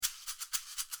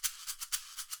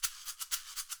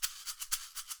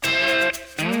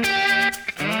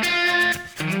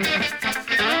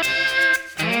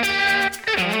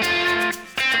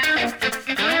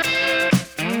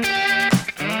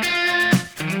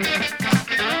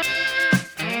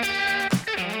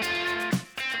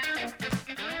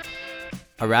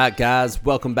All right, guys,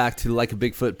 welcome back to Like a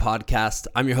Bigfoot podcast.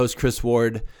 I'm your host, Chris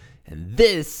Ward, and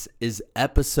this is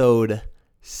episode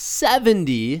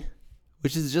 70,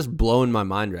 which is just blowing my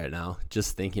mind right now,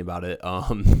 just thinking about it.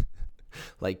 I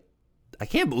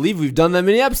can't believe we've done that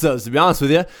many episodes, to be honest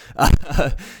with you.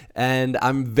 And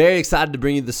I'm very excited to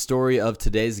bring you the story of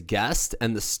today's guest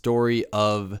and the story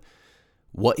of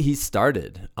what he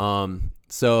started.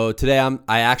 So today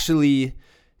I actually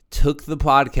took the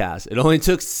podcast. It only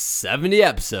took 70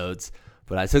 episodes,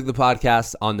 but I took the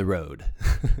podcast on the road.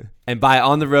 And by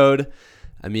on the road,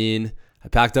 I mean I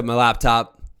packed up my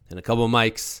laptop and a couple of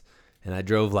mics, and I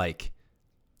drove like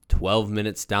 12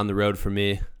 minutes down the road from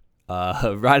me,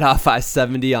 right off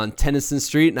I-70 on Tennyson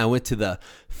Street, and I went to the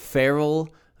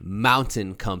Feral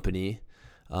Mountain Company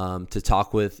to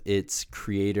talk with its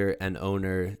creator and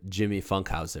owner, Jimmy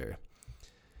Funkhauser.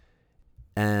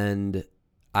 And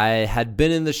I had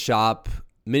been in the shop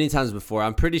many times before.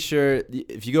 I'm pretty sure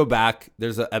if you go back,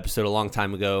 there's an episode a long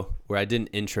time ago where I did an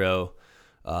intro.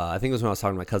 I think it was when I was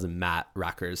talking to my cousin Matt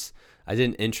Rackers. I did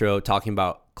an intro talking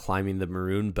about climbing the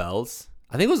Maroon Bells.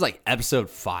 I think it was like episode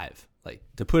 5. Like,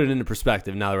 to put it into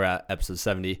perspective, now we're at episode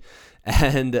 70.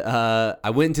 And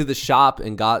I went into the shop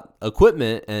and got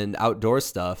equipment and outdoor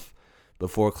stuff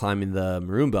before climbing the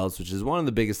Maroon Bells, which is one of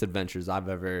the biggest adventures I've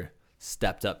ever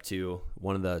stepped up to.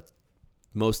 One of the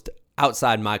most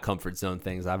outside my comfort zone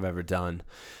things I've ever done.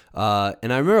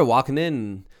 And I remember walking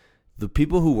in, the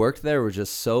people who worked there were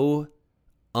just so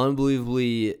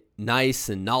unbelievably nice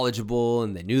and knowledgeable,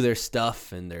 and they knew their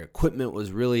stuff, and their equipment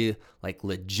was really like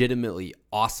legitimately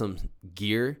awesome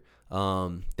gear.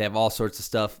 They have all sorts of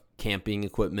stuff, camping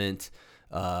equipment,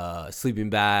 sleeping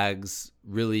bags,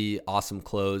 really awesome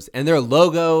clothes. And their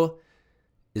logo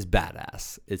is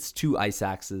badass. It's 2 ice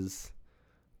axes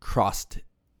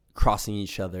crossing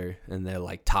each other, and they're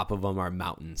like top of them are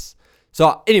mountains.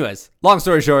 So anyways, long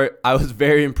story short, I was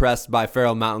very impressed by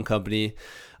Feral Mountain Company.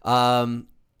 Kind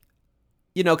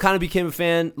of became a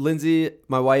fan. Lindsay,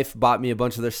 my wife, bought me a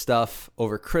bunch of their stuff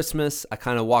over Christmas. I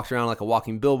kind of walked around like a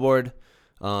walking billboard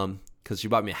because she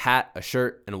bought me a hat, a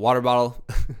shirt, and a water bottle.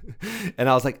 And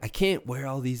I was like, I can't wear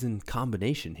all these in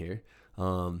combination here.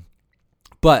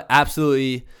 But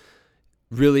absolutely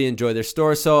really enjoy their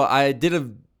store. So I did a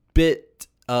bit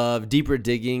of deeper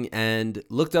digging and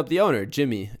looked up the owner,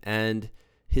 Jimmy, and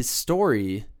his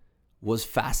story was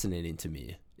fascinating to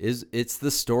me. It's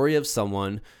the story of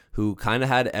someone who kind of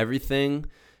had everything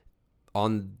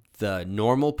on the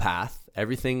normal path.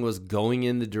 Everything was going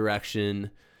in the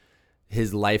direction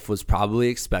his life was probably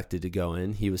expected to go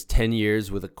in. He was 10 years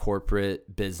with a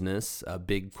corporate business, a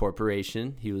big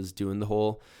corporation. He was doing the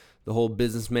whole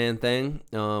businessman thing,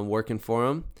 working for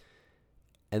him.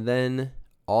 And then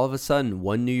all of a sudden,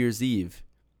 one New Year's Eve,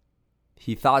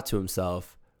 he thought to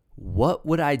himself, what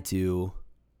would I do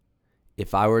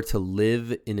if I were to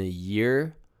live in a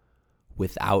year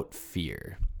without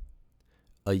fear?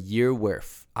 A year where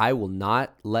I will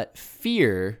not let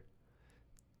fear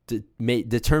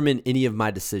determine any of my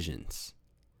decisions.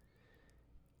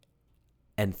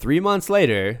 And 3 months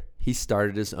later, he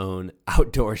started his own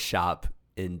outdoor shop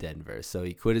in Denver. So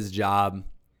he quit his job,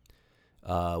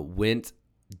 went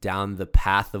down the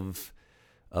path of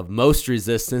most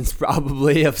resistance,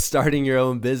 probably, of starting your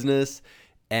own business,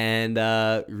 and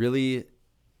really,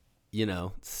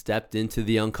 stepped into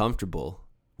the uncomfortable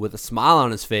with a smile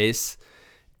on his face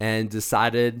and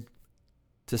decided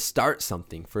to start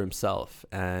something for himself.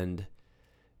 And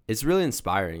it's really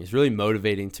inspiring. It's really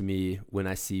motivating to me when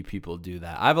I see people do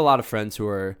that. I have a lot of friends who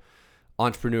are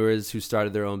entrepreneurs who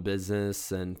started their own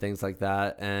business and things like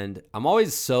that. And I'm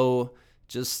always so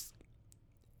just,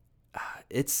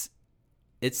 it's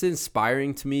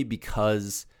inspiring to me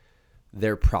because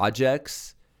their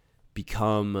projects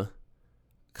become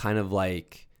kind of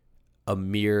like a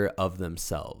mirror of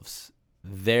themselves.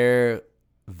 Their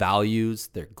values,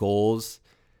 their goals,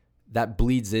 that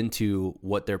bleeds into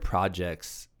what their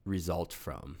projects result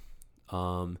from.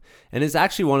 And it's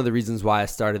actually one of the reasons why I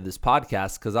started this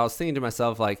podcast, because I was thinking to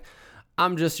myself, like,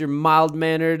 I'm just your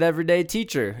mild-mannered everyday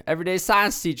teacher, everyday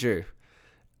science teacher.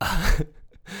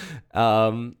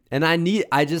 And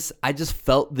I just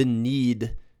felt the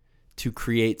need to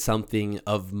create something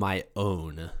of my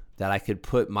own that I could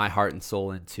put my heart and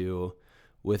soul into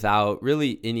without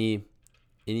really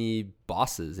any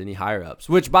bosses, any higher ups,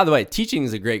 which, by the way, teaching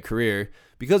is a great career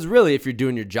because really, if you're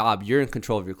doing your job, you're in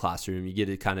control of your classroom. You get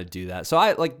to kind of do that. So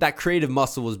I like that creative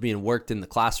muscle was being worked in the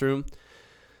classroom,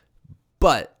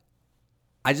 but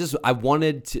I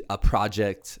wanted to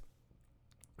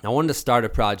start a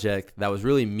project that was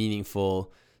really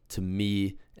meaningful to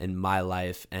me and my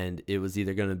life. And it was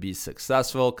either going to be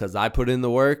successful because I put in the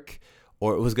work,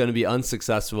 or it was going to be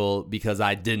unsuccessful because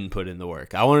I didn't put in the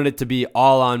work. I wanted it to be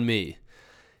all on me.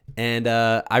 And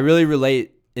I really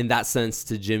relate in that sense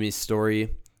to Jimmy's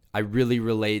story. I really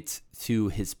relate to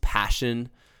his passion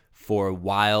for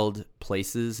wild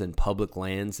places and public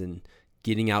lands and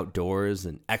getting outdoors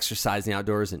and exercising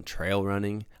outdoors and trail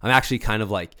running. I'm actually kind of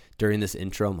like, during this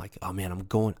intro, I'm like, oh man,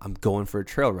 I'm going for a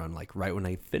trail run, like right when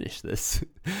I finish this.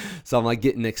 So I'm like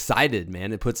getting excited,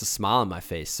 man. It puts a smile on my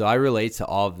face. So I relate to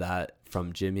all of that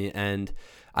from Jimmy, and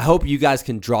I hope you guys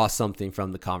can draw something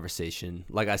from the conversation.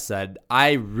 Like I said,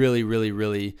 I really, really,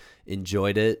 really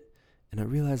enjoyed it. And I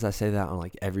realize I say that on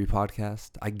like every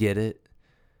podcast. I get it.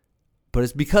 But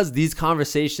it's because these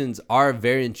conversations are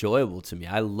very enjoyable to me.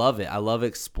 I love it. I love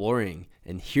exploring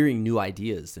and hearing new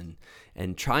ideas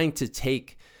and trying to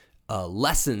take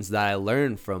lessons that I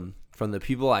learn from the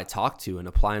people I talk to and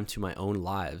apply them to my own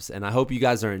lives. And I hope you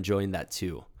guys are enjoying that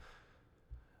too.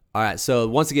 All right. So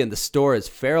once again, the store is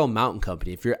Farrell Mountain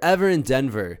Company. If you're ever in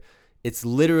Denver, it's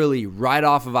literally right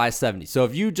off of I-70. So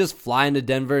if you just fly into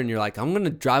Denver and you're like, I'm going to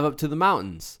drive up to the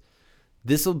mountains,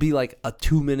 this will be like a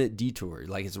 2-minute detour.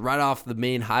 Like it's right off the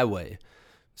main highway.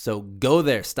 So go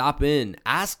there, stop in,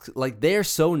 ask, like they're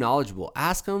so knowledgeable.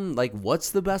 Ask them like,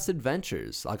 what's the best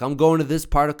adventures? Like I'm going to this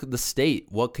part of the state.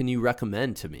 What can you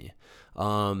recommend to me?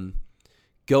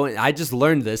 I just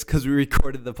learned this because we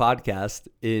recorded the podcast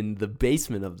in the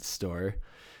basement of the store,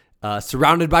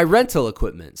 surrounded by rental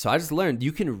equipment. So I just learned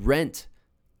you can rent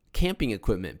camping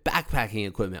equipment, backpacking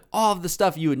equipment, all of the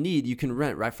stuff you would need, you can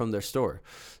rent right from their store.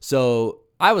 So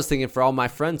I was thinking for all my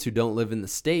friends who don't live in the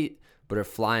state but are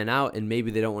flying out and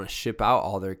maybe they don't want to ship out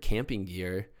all their camping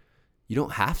gear, you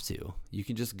don't have to. You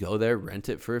can just go there, rent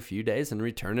it for a few days, and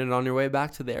return it on your way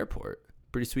back to the airport.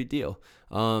 Pretty sweet deal.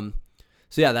 So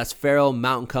yeah, that's Farrell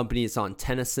Mountain Company. It's on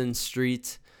Tennyson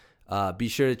Street. Be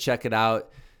sure to check it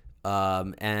out.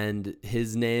 And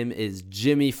his name is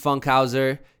Jimmy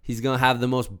Funkhauser. He's going to have the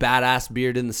most badass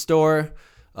beard in the store.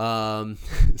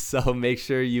 So make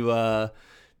sure you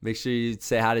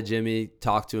say hi to Jimmy,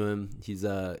 talk to him. He's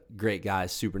a great guy,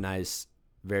 super nice,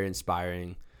 very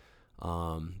inspiring,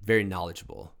 very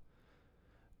knowledgeable.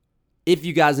 If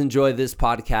you guys enjoy this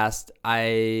podcast,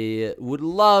 I would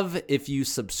love if you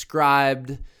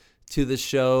subscribed to the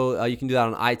show. You can do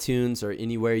that on iTunes or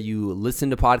anywhere you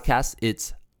listen to podcasts.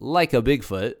 It's Like a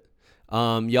Bigfoot.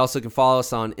 You also can follow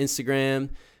us on Instagram,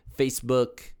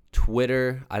 Facebook,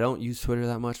 Twitter. I don't use Twitter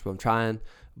that much, but I'm trying.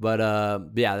 But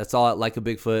yeah, that's all at Like a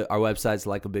Bigfoot. Our website's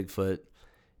Like a Bigfoot.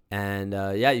 And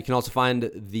yeah, you can also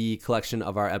find the collection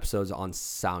of our episodes on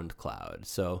SoundCloud.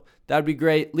 So that would be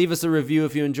great. Leave us a review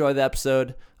if you enjoy the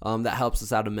episode. That helps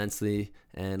us out immensely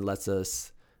and lets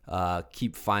us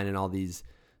keep finding all these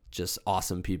just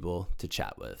awesome people to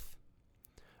chat with.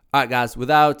 All right, guys,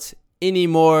 without any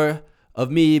more of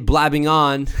me blabbing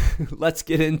on, let's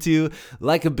get into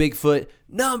Like a Bigfoot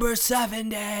number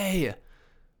 70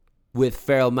 with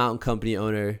Farrell Mountain Company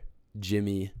owner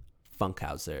Jimmy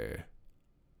Funkhauser.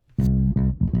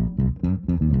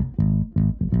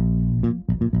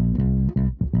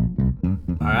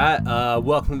 All right,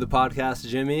 welcome to the podcast,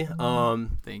 Jimmy.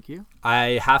 Thank you.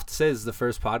 I have to say this is the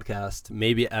first podcast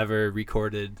maybe ever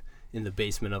recorded in the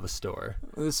basement of a store.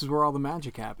 This is where all the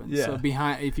magic happens. Yeah. So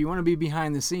if you want to be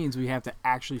behind the scenes, we have to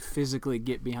actually physically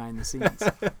get behind the scenes.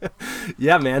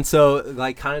 Yeah, man. So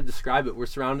like kind of describe it. We're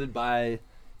surrounded by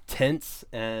tents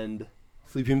and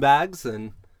sleeping bags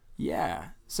and Yeah.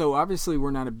 So obviously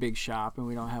we're not a big shop and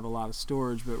we don't have a lot of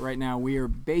storage, but right now we are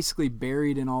basically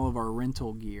buried in all of our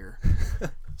rental gear.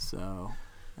 So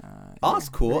that's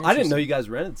cool. I didn't know you guys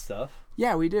rented stuff.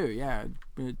 Yeah, we do. Yeah.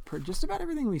 Just about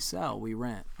everything we sell, we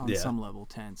rent on some level.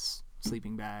 Tents,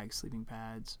 sleeping bags, sleeping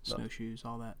pads, snowshoes,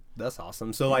 all that. That's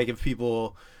awesome. So like if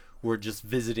people were just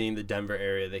visiting the Denver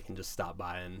area, they can just stop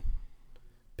by and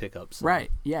pick up some.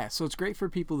 Right. Yeah. So it's great for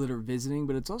people that are visiting,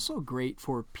 but it's also great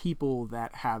for people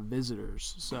that have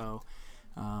visitors. So,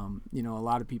 a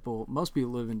lot of people, most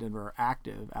people live in Denver are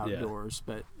active outdoors,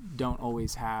 but don't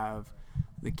always have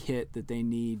the kit that they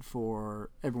need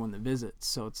for everyone that visits.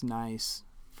 So it's nice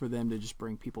for them to just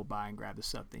bring people by and grab the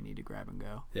stuff they need to grab and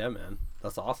go. Yeah, man.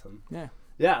 That's awesome. Yeah.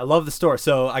 Yeah, I love the store.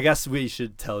 So I guess we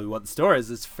should tell you what the store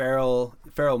is. It's Farrell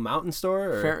Mountain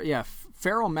Store? Or?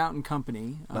 Farrell Mountain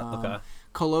Company. Okay.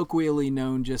 Colloquially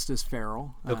known just as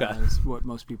Farrell. Okay. Is what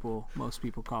most people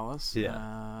call us.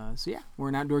 Yeah. We're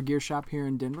an outdoor gear shop here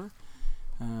in Denver.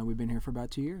 We've been here for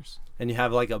about 2 years. And you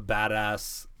have like a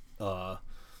badass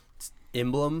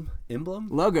emblem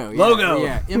logo.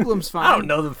 Yeah, emblem's fine. I don't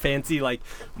know the fancy like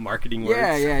marketing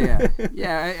words.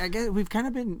 Yeah. I guess we've kind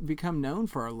of become known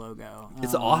for our logo.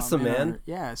 It's awesome, man.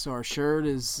 So our shirt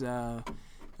is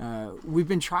we've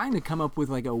been trying to come up with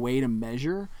like a way to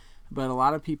measure, but a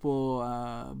lot of people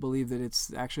believe that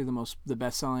it's actually the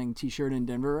best-selling T-shirt in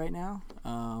Denver right now,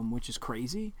 which is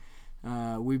crazy.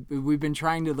 We've been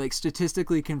trying to like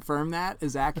statistically confirm that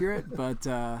is accurate, but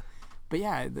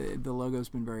yeah, the logo's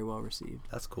been very well received.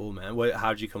 That's cool, man.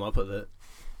 How'd you come up with it?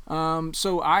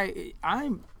 So I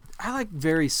like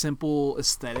very simple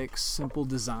aesthetics, simple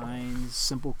designs,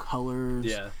 simple colors.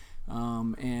 Yeah.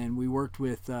 And we worked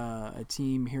with a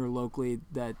team here locally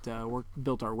that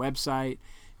built our website.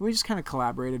 We just kind of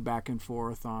collaborated back and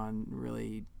forth on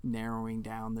really narrowing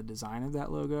down the design of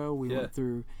that logo. We went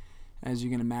through, as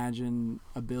you can imagine,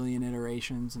 a billion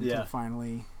iterations until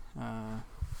finally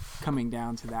coming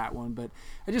down to that one. But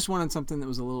I just wanted something that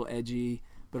was a little edgy,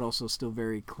 but also still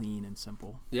very clean and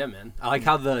simple. Yeah, man. I like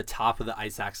how the top of the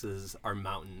ice axes are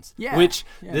mountains. Yeah. Which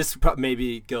this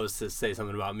maybe goes to say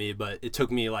something about me, but it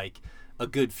took me like a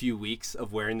good few weeks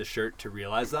of wearing the shirt to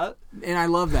realize that. And I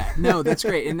love that. No, that's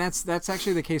great. And that's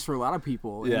actually the case for a lot of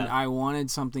people. Yeah. And I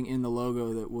wanted something in the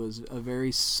logo that was a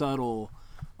very subtle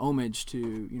homage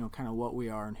to, kind of what we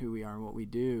are and who we are and what we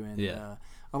do. And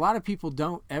a lot of people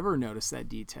don't ever notice that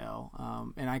detail.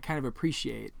 And I kind of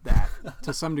appreciate that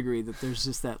to some degree, that there's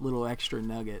just that little extra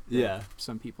nugget that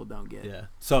some people don't get. Yeah.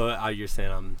 So you're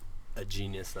saying I'm a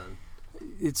genius then?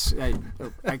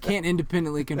 I can't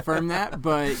independently confirm that,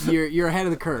 but you're ahead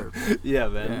of the curve. Yeah,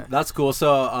 man. Yeah. That's cool.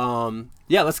 So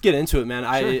let's get into it, man.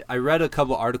 Sure. I read a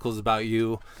couple articles about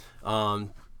you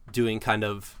doing kind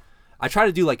of, I try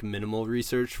to do like minimal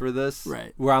research for this,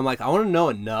 right? Where I'm like, I want to know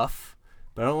enough,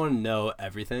 but I don't want to know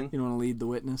everything. You don't want to lead the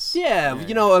witness. Yeah,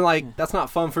 and like that's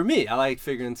not fun for me. I like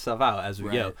figuring stuff out as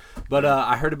we go. But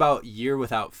I heard about Year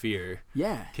Without Fear.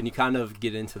 Yeah. Can you kind of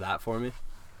get into that for me?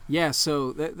 Yeah.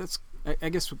 So that's, I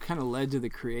guess, what kind of led to the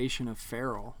creation of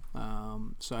Feral.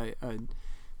 So I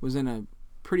was in a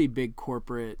pretty big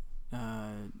corporate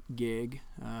gig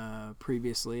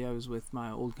previously. I was with my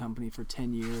old company for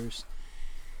 10 years.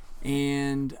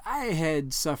 And I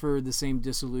had suffered the same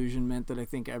disillusionment that I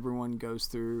think everyone goes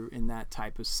through in that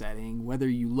type of setting. Whether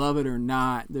you love it or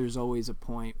not, there's always a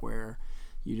point where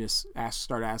you just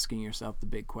start asking yourself the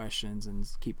big questions and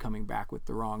keep coming back with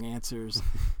the wrong answers.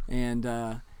 And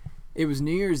it was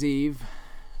New Year's Eve,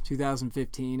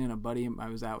 2015, and I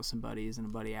was out with some buddies, and a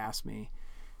buddy asked me,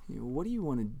 what do you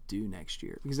want to do next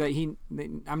year? Because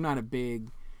I'm not a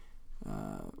big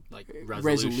like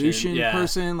resolution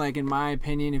person. Like, in my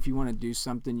opinion, if you want to do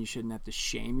something, you shouldn't have to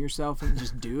shame yourself and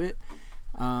just do it.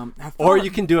 Or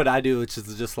you can do what I do, which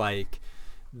is just like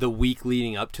the week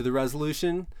leading up to the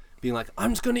resolution, being like,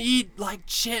 I'm just gonna eat like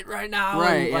shit right now.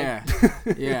 Right. Like,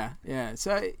 yeah.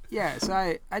 So I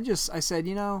said,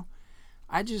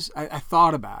 I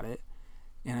thought about it,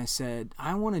 and I said,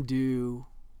 I want to do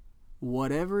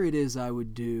whatever it is I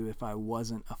would do if I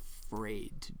wasn't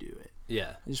afraid to do it.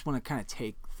 Yeah. I just want to kind of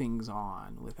take things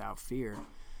on without fear.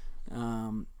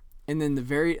 And then the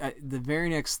very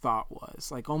next thought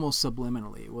was, like, almost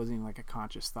subliminally, it wasn't even like a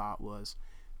conscious thought, was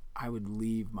I would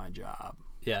leave my job.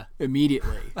 Yeah.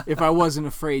 Immediately if I wasn't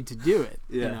afraid to do it.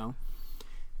 Yeah.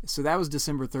 So that was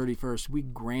December 31st. We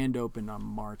grand opened on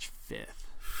March 5th.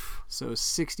 So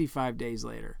 65 days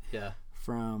later. Yeah.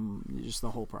 From just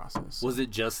the whole process. Was it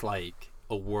just like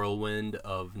a whirlwind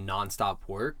of nonstop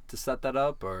work to set that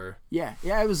up, or? Yeah,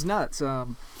 it was nuts.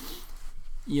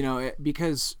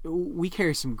 Because we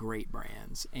carry some great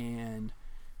brands, and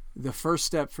the first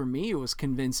step for me was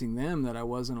convincing them that I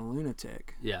wasn't a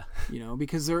lunatic. Yeah.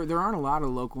 Because there aren't a lot of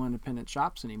local independent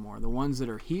shops anymore. The ones that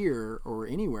are here or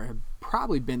anywhere have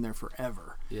probably been there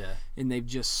forever. Yeah. And they've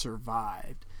just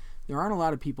survived. There aren't a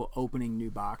lot of people opening new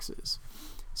boxes.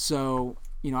 So,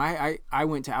 I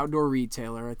went to Outdoor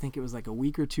Retailer, I think it was like a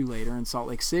week or two later in Salt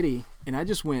Lake City, and I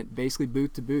just went basically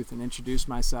booth to booth and introduced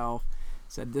myself,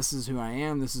 said, this is who I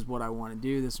am, this is what I want to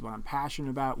do, this is what I'm passionate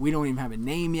about. We don't even have a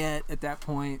name yet at that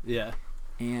point. Yeah.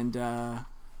 And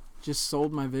just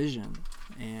sold my vision.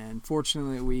 And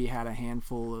fortunately, we had a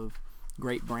handful of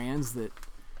great brands that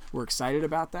were excited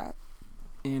about that,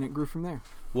 and it grew from there.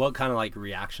 What kind of like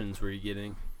reactions were you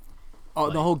getting? Oh,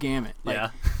 the whole gamut.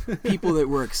 Like, people that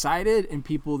were excited and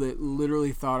people that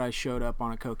literally thought I showed up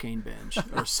on a cocaine binge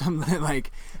or something.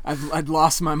 Like, I'd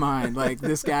lost my mind. Like,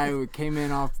 this guy who came in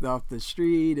off the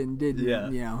street and didn't,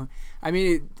 I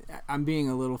mean, I'm being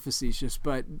a little facetious,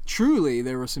 but truly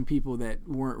there were some people that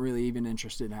weren't really even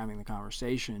interested in having the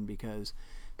conversation because,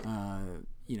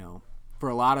 for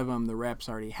a lot of them, the reps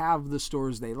already have the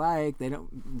stores they like. They don't,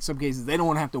 in some cases, they don't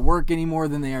want to have to work any more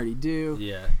than they already do.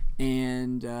 Yeah.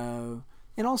 And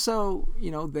also,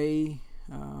 they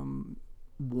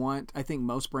I think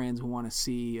most brands want to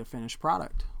see a finished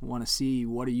product, want to see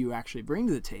what do you actually bring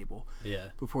to the table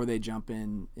before they jump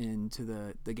into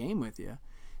the game with you.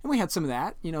 And we had some of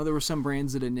that. There were some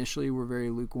brands that initially were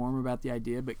very lukewarm about the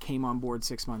idea, but came on board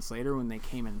 6 months later when they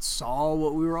came and saw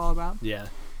what we were all about. Yeah.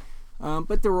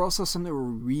 But there were also some that were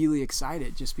really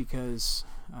excited just because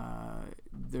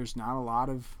there's not a lot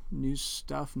of new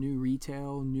stuff, new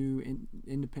retail, new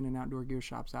independent outdoor gear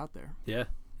shops out there. Yeah.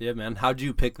 Yeah, man. How'd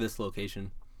you pick this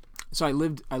location? So I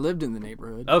lived in the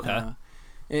neighborhood. Okay.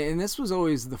 And this was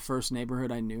always the first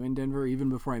neighborhood I knew in Denver, even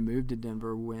before I moved to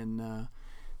Denver. When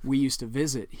we used to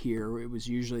visit here, it was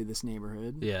usually this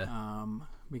neighborhood. Yeah.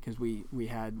 Because we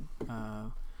had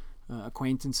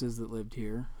acquaintances that lived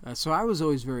here. So I was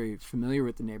always very familiar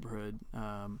with the neighborhood.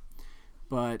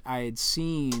 But I had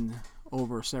seen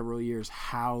over several years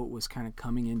how it was kind of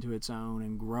coming into its own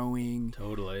and growing.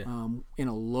 Totally.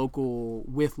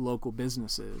 With local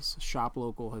businesses. Shop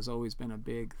local has always been a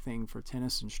big thing for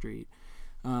Tennyson Street.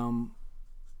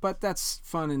 But that's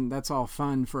fun, and that's all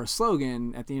fun for a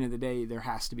slogan. At the end of the day, there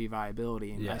has to be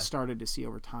viability. And I started to see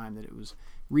over time that it was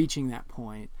reaching that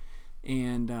point,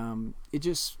 and it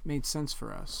just made sense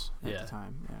for us at the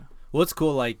time. Yeah. Well, it's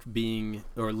cool, like being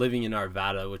or living in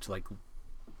Arvada, which like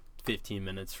 15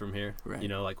 minutes from here, right.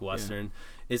 Like Western. Yeah.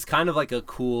 It's kind of like a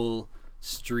cool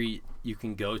street you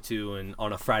can go to and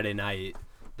on a Friday night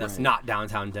that's not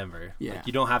downtown Denver. Yeah. Like,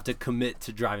 you don't have to commit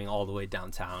to driving all the way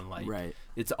downtown. Like,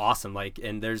 it's awesome. Like,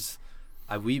 and there's,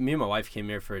 me and my wife came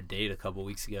here for a date a couple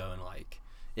weeks ago, and like,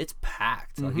 it's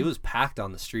packed. Like, it was packed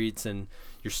on the streets, and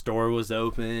your store was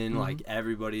open. Like,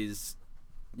 everybody's,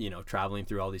 traveling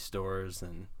through all these stores.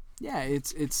 And yeah,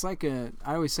 it's like I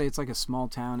always say it's like a small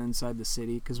town inside the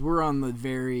city, because we're on the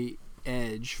very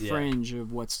fringe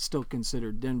of what's still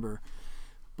considered Denver.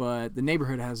 But the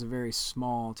neighborhood has a very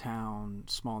small town,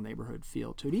 small neighborhood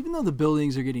feel to it. Even though the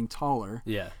buildings are getting taller,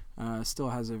 still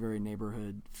has a very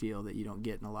neighborhood feel that you don't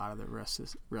get in a lot of the rest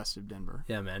of Denver.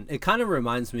 Yeah, man. It kind of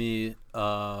reminds me,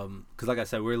 because like I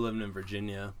said, we were living in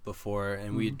Virginia before,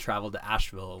 and we traveled to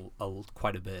Asheville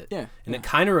quite a bit. Yeah. And it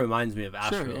kind of reminds me of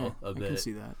Asheville a bit. I can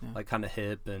see that. Yeah. Like, kind of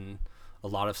hip and a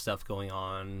lot of stuff going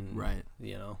on. Right.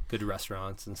 Good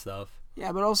restaurants and stuff.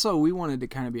 Yeah, but also we wanted to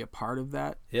kind of be a part of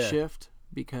that shift.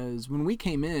 Because when we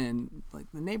came in, like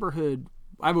the neighborhood,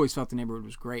 I've always felt the neighborhood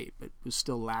was great, but was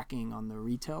still lacking on the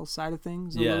retail side of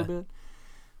things a little bit.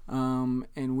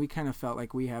 And we kind of felt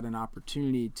like we had an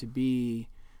opportunity to be,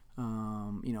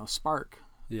 spark.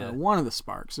 One of the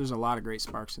sparks. There's a lot of great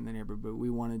sparks in the neighborhood, but we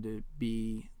wanted to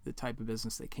be the type of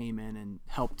business that came in and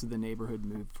helped the neighborhood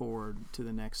move forward to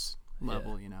the next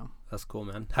level, That's cool,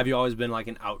 man. Have you always been like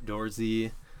an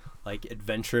outdoorsy, like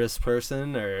adventurous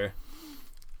person, or?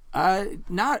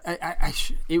 Not.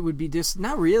 It would be just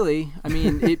not really. I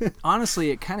mean, it honestly,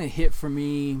 it kind of hit for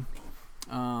me.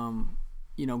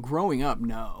 Growing up,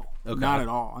 no, not at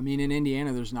all. I mean, in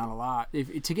Indiana, there's not a lot.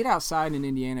 If to get outside in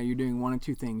Indiana, you're doing one of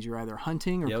two things: you're either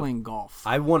hunting or playing golf.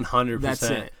 I 100%. That's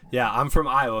it. Yeah, I'm from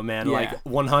Iowa, man. Yeah. Like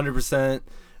 100%.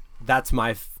 That's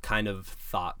my kind of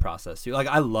thought process too. Like,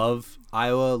 I love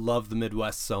Iowa, love the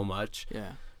Midwest so much.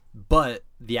 Yeah. But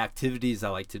the activities I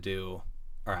like to do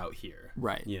are out here,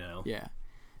 right? Yeah.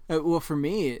 Well, for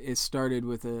me, it started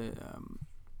with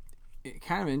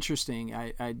kind of interesting.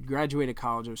 I graduated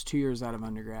college. I was 2 years out of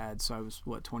undergrad, so I was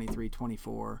 23,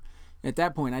 24. At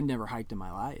that point, I'd never hiked in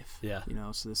my life. Yeah.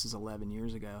 So this is 11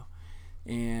 years ago,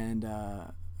 and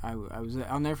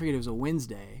I'll never forget. It was a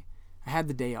Wednesday. I had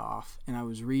the day off, and I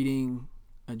was reading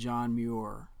a John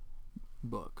Muir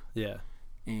book. Yeah.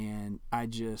 And I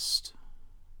just.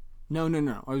 No.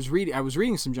 I was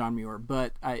reading some John Muir,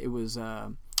 but it was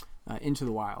Into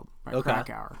the Wild by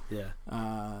Krakauer. Yeah.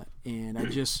 And I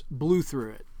just blew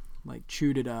through it, like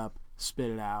chewed it up,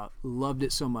 spit it out. Loved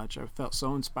it so much. I felt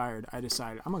so inspired. I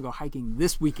decided I'm gonna go hiking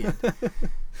this weekend.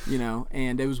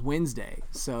 And it was Wednesday.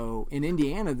 So in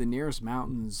Indiana, the nearest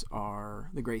mountains are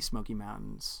the Great Smoky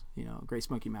Mountains. Great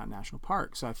Smoky Mountain National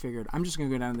Park. So I figured I'm just gonna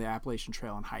go down to the Appalachian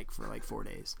Trail and hike for like 4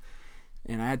 days.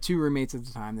 And I had two roommates at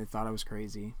the time. They thought I was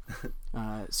crazy.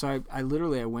 So I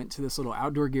literally went to this little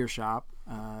outdoor gear shop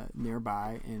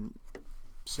nearby and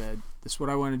said, this is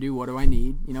what I want to do. What do I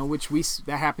need? Which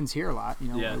that happens here a lot.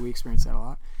 We experience that a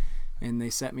lot. And they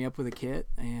set me up with a kit.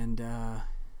 And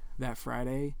that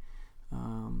Friday,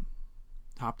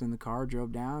 hopped in the car,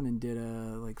 drove down, and did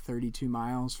 32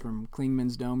 miles from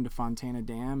Clingman's Dome to Fontana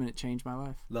Dam, and it changed my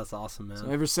life. That's awesome, man. So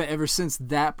ever since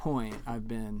that point, I've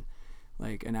been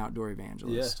like an outdoor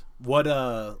evangelist.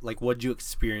 Yeah. What'd you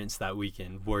experience that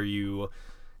weekend? Were you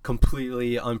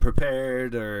completely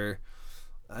unprepared, or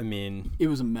I mean, it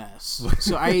was a mess.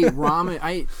 So I ate ramen.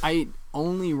 I ate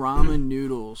only ramen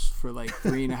noodles for like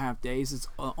 3.5 days. It's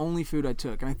the only food I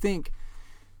took, and I think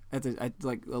I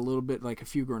like a little bit, like a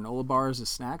few granola bars as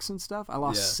snacks and stuff. I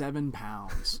lost 7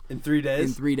 pounds in 3 days.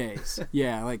 In 3 days,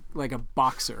 yeah, like a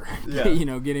boxer, yeah.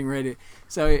 Getting ready.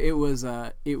 So it was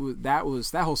that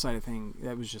whole side of thing.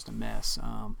 That was just a mess.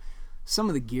 Some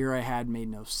of the gear I had made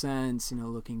no sense.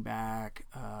 Looking back,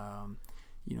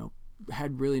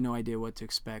 had really no idea what to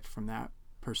expect from that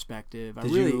perspective.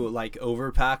 Did you like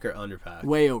overpack or underpack?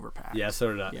 Way overpacked. Yeah,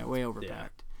 so did I. Yeah, way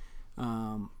overpacked.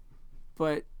 Yeah.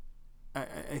 But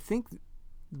I think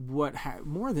what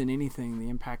more than anything, the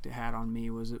impact it had on me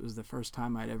was it was the first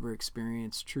time I'd ever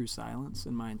experienced true silence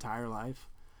in my entire life.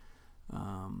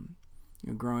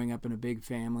 Growing up in a big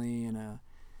family in a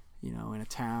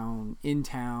town,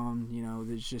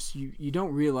 there's just you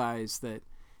don't realize that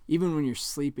even when you're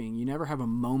sleeping, you never have a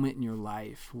moment in your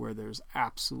life where there's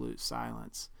absolute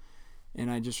silence.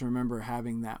 And I just remember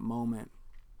having that moment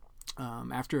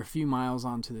after a few miles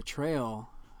onto the trail.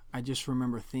 I just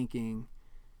remember thinking,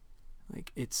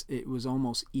 like, it was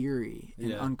almost eerie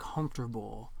and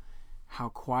uncomfortable how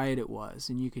quiet it was,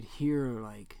 and you could hear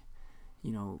like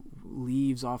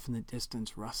leaves off in the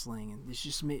distance rustling, and it's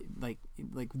just made like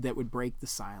that would break the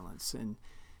silence, and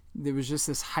there was just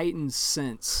this heightened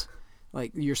sense,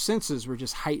 like your senses were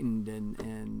just heightened,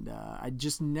 and I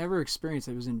just never experienced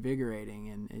it. It was invigorating,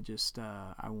 and it just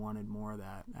I wanted more of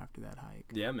that after that hike.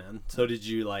 Yeah, man. So did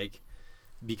you like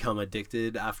become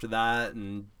addicted after that?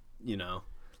 And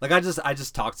like I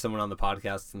just talked to someone on the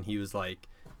podcast, and he was like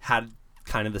had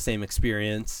kind of the same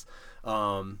experience,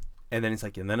 and then he's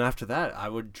like, and then after that I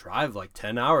would drive like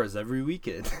 10 hours every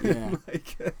weekend. Yeah.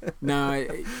 No,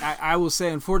 I will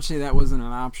say, unfortunately, that wasn't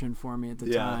an option for me at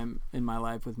the time in my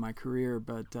life with my career,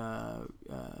 but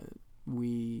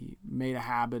we made a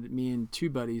habit, me and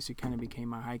 2 buddies who kind of became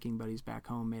my hiking buddies back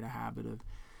home, made a habit of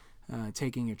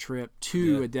taking a trip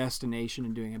to a destination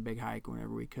and doing a big hike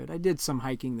whenever we could. I did some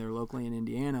hiking there locally in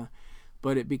Indiana,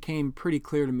 but it became pretty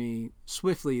clear to me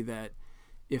swiftly that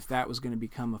if that was going to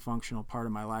become a functional part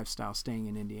of my lifestyle, staying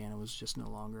in Indiana was just no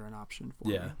longer an option for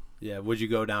me. Yeah. Would you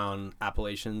go down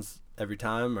Appalachians every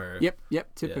time, or? Yep.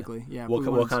 Typically, yeah.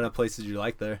 What kind of places did you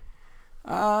like there?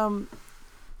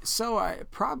 So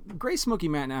Great Smoky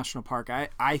Mountain National Park,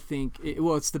 I think,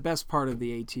 it's the best part of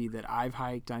the AT that I've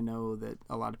hiked. I know that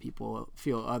a lot of people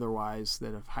feel otherwise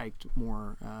that have hiked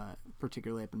more,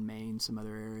 particularly up in Maine, some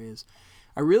other areas.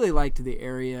 I really liked the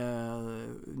area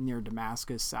near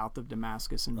Damascus, south of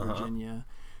Damascus in Virginia.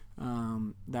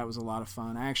 That was a lot of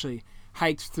fun. I actually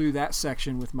hiked through that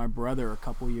section with my brother a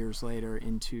couple years later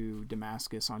into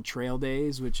Damascus on trail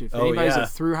days, which if anybody's a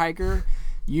thru hiker,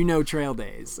 trail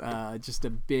days. Just a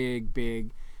big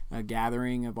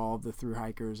gathering of all of the thru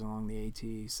hikers along the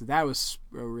AT. So that was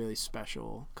a really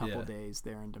special couple days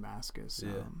there in Damascus.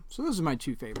 So those are my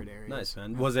 2 favorite areas. Nice,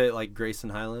 man. Was it like Grayson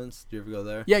Highlands? Did you ever go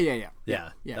there? Yeah.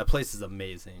 That place is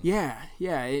amazing. Yeah.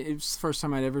 It was the first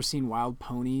time I'd ever seen wild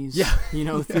ponies.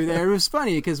 Through there. It was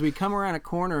funny because we come around a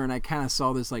corner and I kind of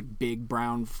saw this like big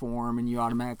brown form, and you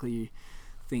automatically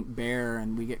think bear,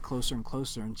 and we get closer and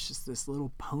closer, and it's just this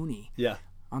little pony. Yeah.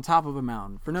 On top of a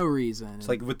mountain for no reason. It's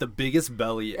like with the biggest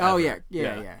belly ever. Oh,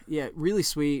 yeah. Really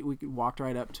sweet. We walked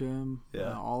right up to him,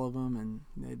 all of them, and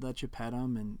they'd let you pet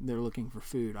them, and they're looking for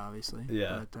food, obviously.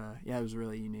 Yeah. But, it was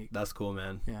really unique. That's cool,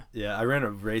 man. Yeah. Yeah, I ran a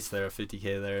race there, a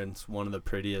 50K there, and it's one of the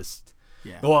prettiest.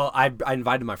 Yeah. Well, I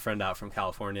invited my friend out from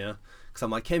California because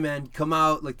I'm like, hey, man, come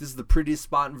out. Like, this is the prettiest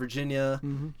spot in Virginia.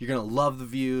 Mm-hmm. You're going to love the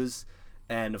views.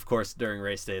 And, of course, during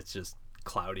race day, it's just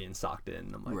cloudy and socked in.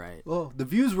 And I'm like, right. Well, the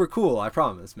views were cool, I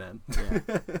promise, man.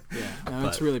 No,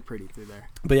 it's really pretty through there.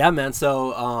 But yeah, man,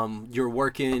 so you're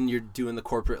working, you're doing the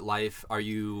corporate life. Are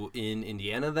you in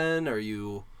Indiana then? Are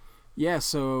you? Yeah,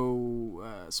 so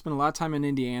spent a lot of time in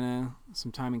Indiana,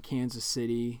 some time in Kansas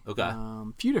City. Okay. A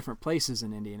few different places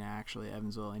in Indiana, actually,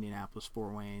 Evansville, Indianapolis,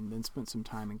 Fort Wayne. Then spent some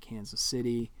time in Kansas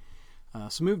City.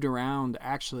 So moved around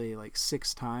actually like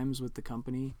 6 times with the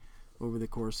company over the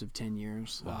course of 10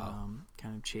 years. Wow.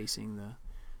 Kind of chasing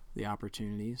the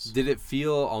opportunities. Did it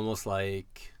feel almost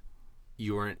like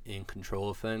you weren't in control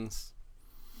of things?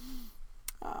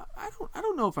 I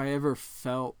don't know if I ever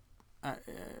felt.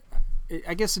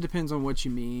 I guess it depends on what you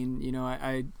mean.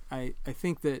 I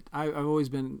think that I've always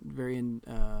been very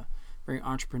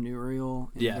entrepreneurial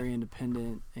and very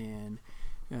independent, and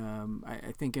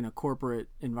I think in a corporate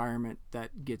environment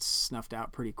that gets snuffed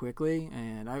out pretty quickly.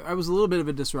 And I was a little bit of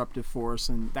a disruptive force,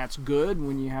 and that's good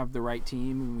when you have the right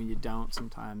team, and when you don't,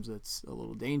 sometimes it's a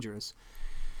little dangerous.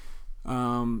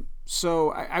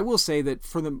 So I will say that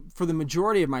for the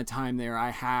majority of my time there,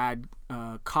 I had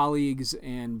colleagues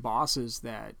and bosses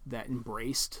that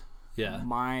embraced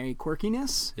my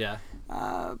quirkiness. Yeah.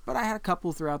 But I had a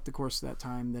couple throughout the course of that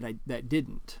time that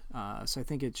didn't. So I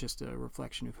think it's just a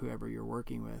reflection of whoever you're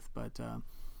working with. But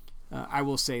I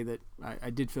will say that I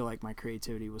did feel like my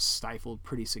creativity was stifled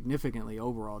pretty significantly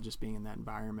overall, just being in that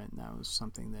environment. And that was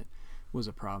something that was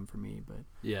a problem for me. But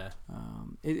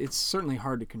it's certainly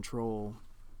hard to control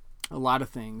a lot of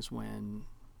things when,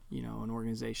 an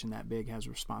organization that big has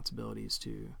responsibilities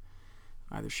to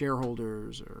either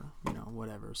shareholders or,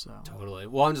 whatever. So totally.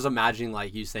 Well, I'm just imagining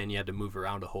like you saying you had to move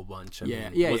around a whole bunch. Was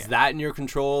yeah. that in your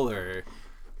control or?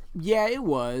 Yeah, it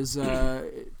was. I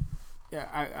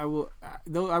will.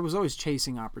 Though I was always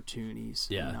chasing opportunities.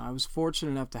 Yeah. I was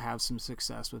fortunate enough to have some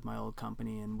success with my old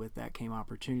company, and with that came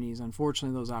opportunities.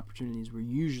 Unfortunately, those opportunities were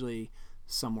usually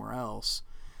somewhere else.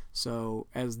 So,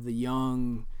 as the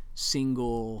young,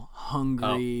 single,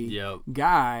 hungry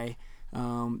guy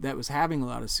that was having a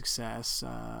lot of success,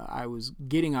 I was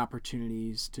getting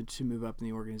opportunities to move up in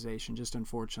the organization. Just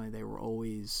unfortunately, they were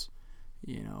always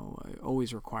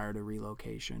required a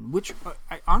relocation, which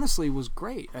I honestly was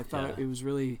great. I thought it was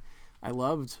really, I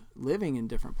loved living in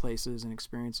different places and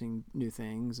experiencing new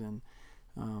things. And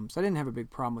so I didn't have a big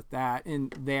problem with that.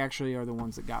 And they actually are the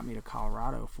ones that got me to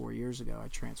Colorado 4 years ago. I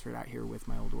transferred out here with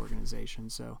my old organization.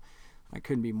 So I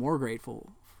couldn't be more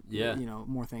grateful,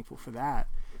 more thankful for that.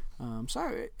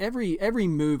 So every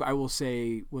move, I will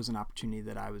say, was an opportunity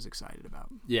that I was excited about.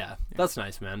 Yeah, that's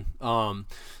nice, man.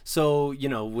 So,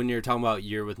 when you're talking about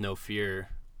Year with No Fear,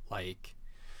 like,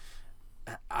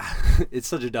 it's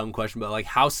such a dumb question, but like,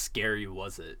 how scary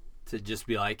was it to just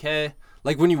be like, hey,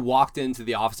 like when you walked into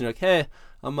the office and you're like, hey,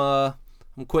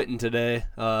 I'm quitting today.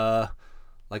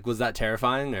 Like, was that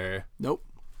terrifying or? Nope.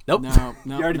 No,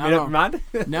 you already made up your mind?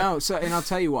 No. So, and I'll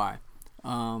tell you why.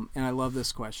 And I love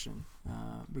this question.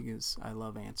 Because I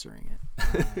love answering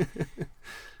it.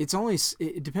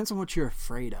 It depends on what you're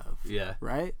afraid of. Yeah.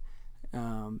 Right?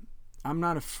 I'm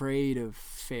not afraid of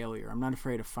failure. I'm not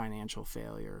afraid of financial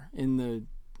failure in the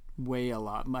way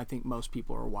I think most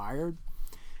people are wired.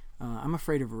 I'm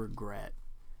afraid of regret.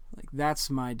 Like, that's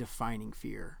my defining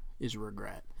fear, is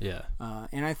regret. Yeah.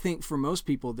 And I think for most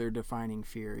people, their defining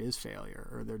fear is failure,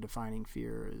 or their defining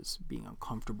fear is being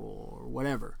uncomfortable or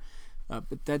whatever.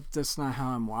 But that's not how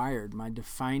I'm wired. My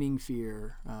defining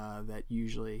fear that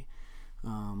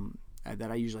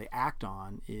I usually act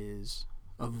on is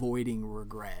avoiding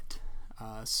regret.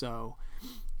 So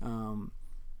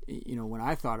when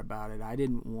I thought about it, I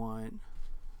didn't want,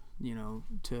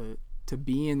 to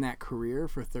be in that career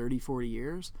for 30, 40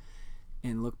 years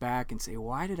and look back and say,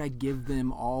 why did I give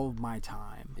them all of my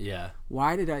time? Yeah.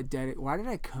 Why did I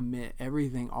commit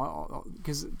everything?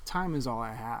 Because time is all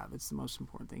I have. It's the most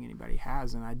important thing anybody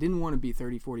has. And I didn't want to be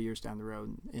 30, 40 years down the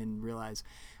road and realize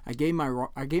I gave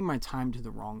my time to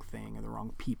the wrong thing or the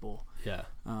wrong people. Yeah.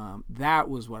 That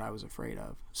was what I was afraid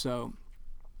of. So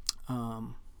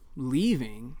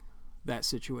leaving that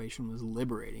situation was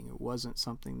liberating. It wasn't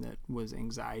something that was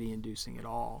anxiety inducing at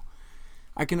all.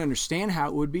 I can understand how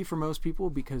it would be for most people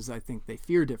because I think they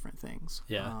fear different things.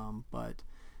 Yeah. But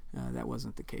that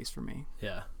wasn't the case for me.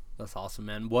 Yeah. That's awesome,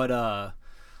 man. What,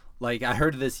 like I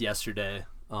heard this yesterday,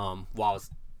 while I was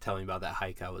telling you about that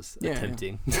hike I was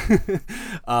attempting. Yeah.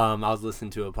 I was listening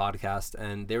to a podcast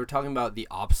and they were talking about the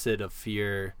opposite of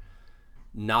fear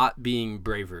not being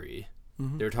bravery.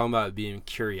 Mm-hmm. They were talking about it being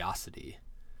curiosity.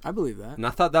 I believe that. And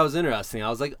I thought that was interesting. I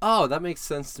was like, oh, that makes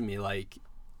sense to me. Like,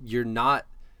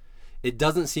 it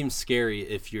doesn't seem scary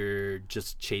if you're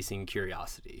just chasing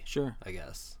curiosity. Sure. I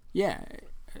guess. Yeah.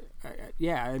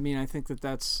 I mean, I think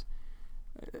that's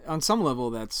on some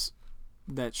level that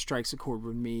strikes a chord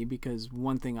with me because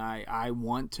one thing I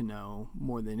want to know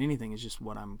more than anything is just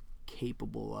what I'm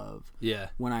capable of. Yeah.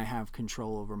 When I have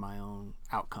control over my own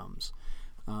outcomes.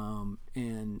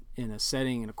 And in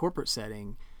a corporate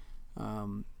setting,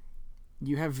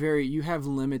 you have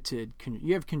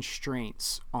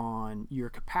constraints on your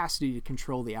capacity to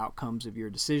control the outcomes of your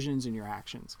decisions and your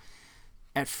actions.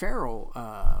 At Farrell,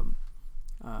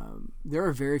 there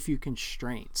are very few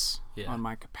constraints on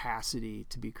my capacity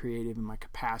to be creative and my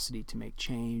capacity to make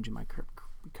change and my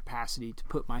capacity to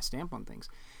put my stamp on things.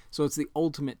 So it's the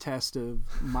ultimate test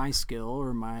of my skill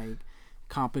or my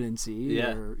competency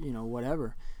or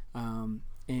whatever.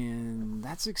 And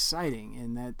that's exciting,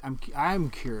 and that I'm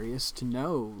curious to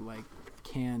know, like,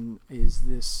 is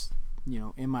this,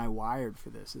 am I wired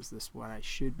for this? Is this what I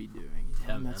should be doing?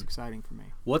 And that's exciting for me.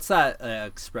 What's that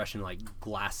expression, like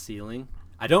glass ceiling?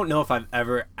 I don't know if I've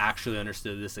ever actually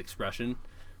understood this expression,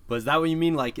 But is that what you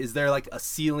mean? Like, is there like a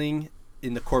ceiling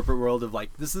in the corporate world of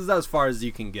like, this is as far as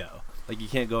you can go? Like, you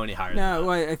can't go any higher than that? No,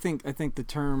 well, I think the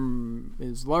term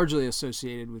is largely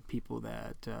associated with people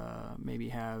that maybe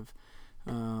have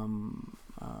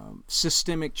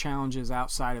systemic challenges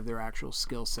outside of their actual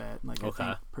skill set. Like, I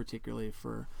think particularly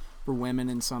for women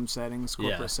in some settings,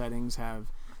 corporate settings have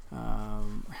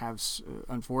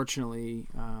unfortunately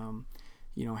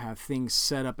have things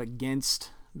set up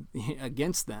against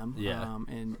them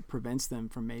and prevents them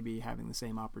from maybe having the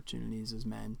same opportunities as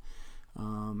men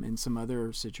in some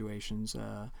other situations.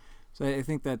 So I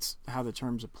think that's how the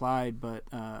term's applied, but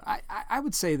I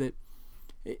would say that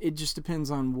it just depends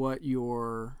on what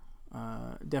your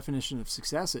definition of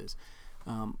success is.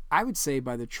 I would say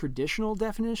by the traditional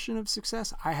definition of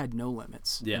success, I had no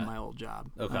limits in my old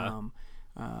job. Okay.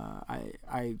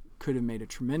 I could have made a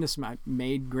tremendous amount,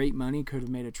 made great money, could have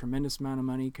made a tremendous amount of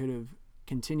money, could have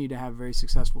continued to have a very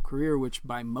successful career, which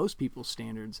by most people's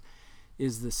standards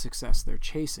is the success they're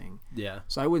chasing. Yeah.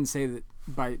 So I wouldn't say that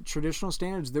by traditional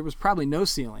standards, there was probably no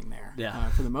ceiling there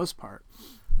for the most part.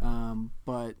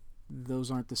 But those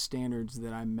aren't the standards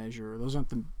that I measure. Those aren't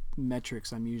the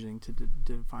metrics I'm using to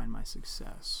define my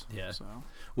success. Yeah. So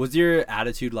was your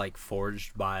attitude like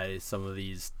forged by some of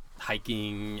these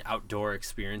hiking outdoor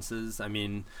experiences? I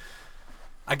mean,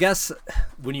 I guess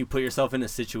when you put yourself in a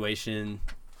situation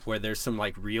where there's some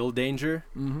like real danger,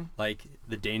 like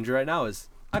the danger right now is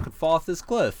I could fall off this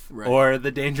cliff, or the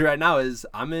danger right now is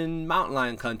I'm in mountain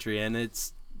lion country and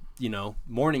it's,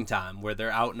 morning time where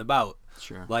they're out and about.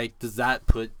 Sure. Like, does that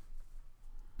put,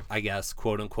 I guess,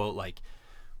 quote unquote, like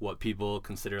what people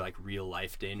consider like real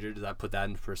life danger, does that put that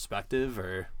in perspective?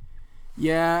 Or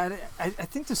yeah, I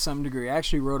think to some degree. I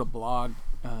actually wrote a blog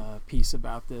piece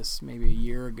about this maybe a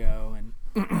year ago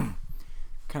and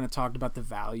kind of talked about the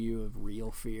value of real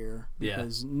fear,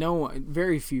 because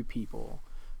very few people,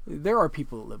 there are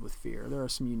people that live with fear. There are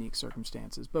some unique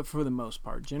circumstances, but for the most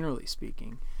part, generally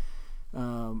speaking,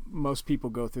 most people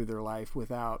go through their life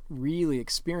without really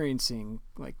experiencing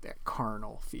like that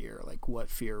carnal fear, like what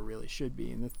fear really should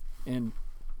be. And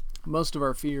most of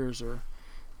our fears are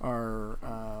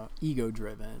ego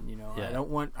driven. I don't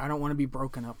want to be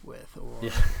broken up with, or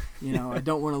I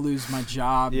don't want to lose my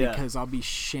job because I'll be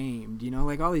shamed.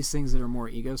 Like all these things that are more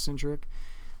egocentric.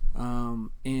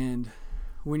 And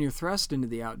when you're thrust into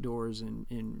the outdoors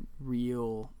in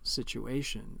real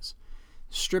situations,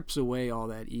 strips away all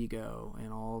that ego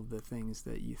and all of the things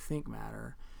that you think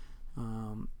matter,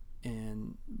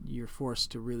 and you're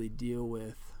forced to really deal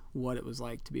with what it was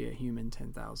like to be a human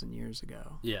 10,000 years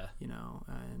ago.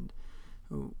 And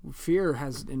fear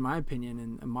has, in my opinion,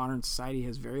 in a modern society,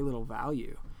 has very little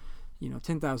value.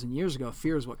 10,000 years ago,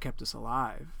 fear is what kept us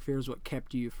alive. Fear is what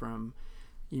kept you from,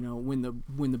 when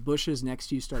the bushes next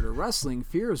to you started rustling,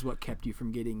 fear is what kept you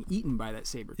from getting eaten by that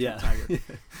saber-toothed tiger.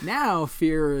 Now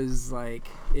fear is like,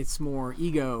 it's more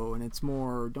ego, and it's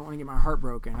more, don't want to get my heart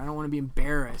broken. I don't want to be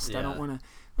embarrassed. I don't want to,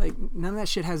 like, none of that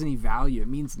shit has any value. It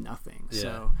means nothing.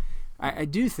 So I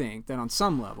do think that on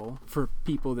some level, for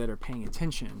people that are paying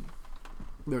attention,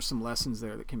 there's some lessons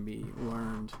there that can be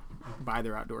learned by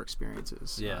their outdoor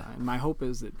experiences. And my hope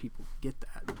is that people get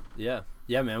that.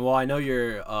 Yeah, man. Well, I know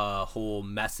your whole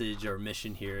message or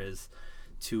mission here is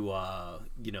to,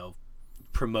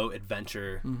 promote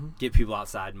adventure, get people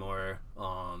outside more.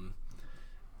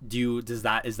 Is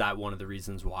that one of the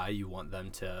reasons why you want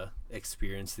them to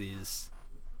experience these?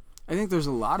 I think there's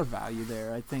a lot of value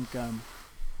there. I think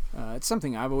it's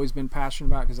something I've always been passionate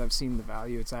about because I've seen the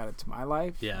value it's added to my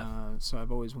life. So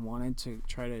I've always wanted to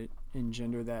try to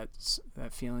engender that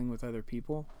feeling with other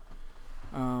people.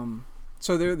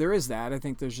 So there is that. I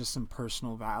think there's just some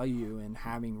personal value in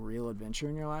having real adventure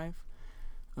in your life.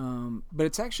 But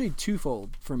it's actually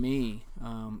twofold for me.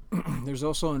 There's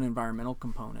also an environmental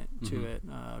component to it,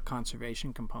 a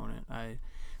conservation component.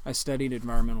 I studied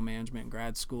environmental management in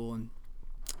grad school, and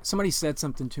somebody said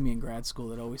something to me in grad school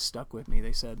that always stuck with me.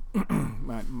 They said,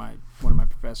 one of my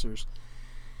professors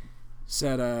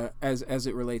said, as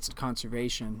it relates to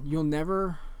conservation, you'll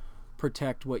never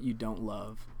protect what you don't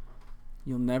love.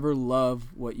 You'll never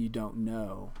love what you don't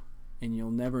know, and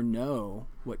you'll never know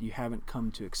what you haven't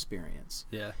come to experience.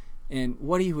 And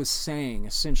what he was saying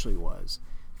essentially was,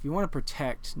 if you want to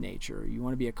protect nature, you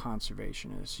want to be a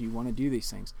conservationist, you want to do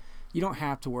these things, you don't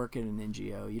have to work at an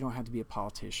NGO. You don't have to be a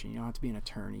politician. You don't have to be an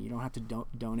attorney. You don't have to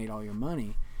donate all your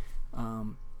money.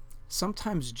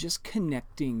 Sometimes just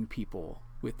connecting people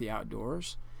with the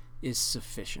outdoors is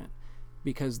sufficient,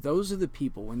 because those are the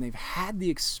people, when they've had the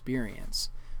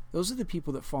experience, those are the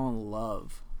people that fall in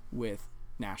love with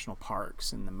national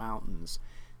parks and the mountains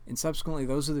And subsequently,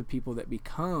 those are the people that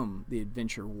become the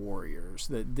adventure warriors,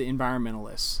 the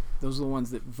environmentalists. Those are the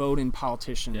ones that vote in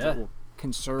politicians that will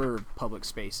conserve public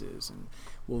spaces and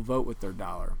will vote with their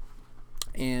dollar.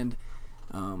 And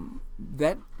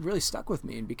that really stuck with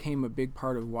me and became a big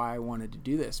part of why I wanted to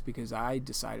do this, because I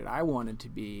decided I wanted to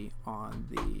be on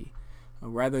the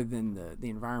rather than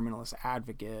the environmentalist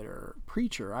advocate or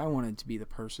preacher, I wanted to be the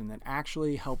person that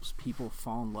actually helps people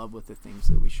fall in love with the things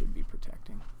that we should be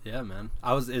protecting. Yeah, man.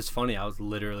 It's funny. I was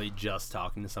literally just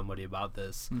talking to somebody about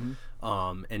this,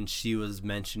 and she was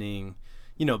mentioning,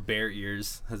 bear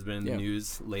ears has been in the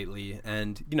news lately,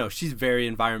 and she's very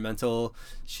environmental.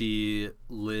 She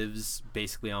lives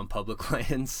basically on public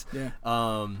lands.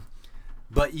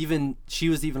 But even she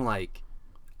was even like,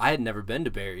 I had never been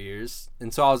to Bear Ears,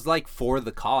 and so I was like for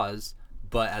the cause,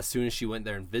 but as soon as she went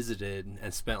there and visited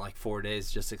and spent like 4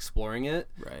 days just exploring it,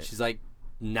 she's like,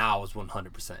 now I was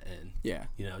 100% in. Yeah.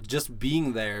 Just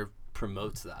being there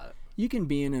promotes that. You can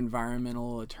be an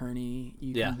environmental attorney,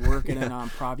 you can work at a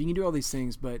nonprofit, you can do all these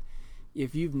things, but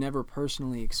if you've never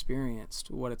personally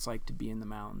experienced what it's like to be in the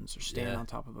mountains or stand on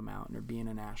top of a mountain or be in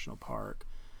a national park,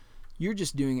 you're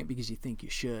just doing it because you think you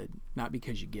should, not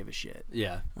because you give a shit.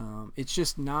 Yeah. It's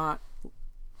just not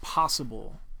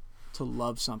possible to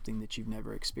love something that you've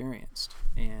never experienced.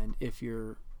 And if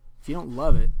you don't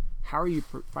love it, how are you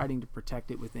fighting to protect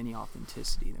it with any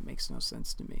authenticity? That makes no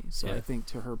sense to me. So I think,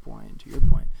 to her point and to your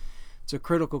point, it's a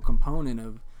critical component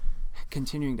of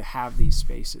continuing to have these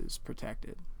spaces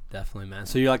protected. Definitely, man.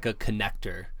 So you're like a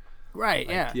connector. Right.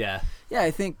 Yeah.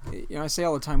 I think I say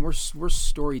all the time we're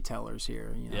storytellers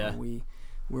here.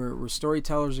 We're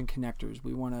storytellers and connectors.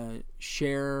 We want to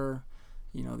share,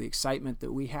 the excitement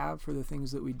that we have for the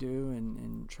things that we do,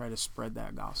 and try to spread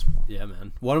that gospel. Yeah,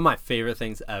 man. One of my favorite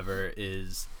things ever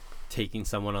is taking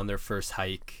someone on their first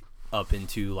hike up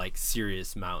into like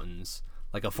serious mountains,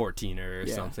 like a 14er or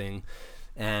something,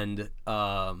 and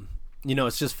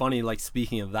it's just funny. Like,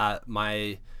 speaking of that,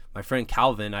 my friend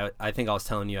Calvin, I think I was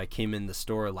telling you, I came in the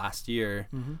store last year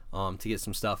to get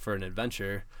some stuff for an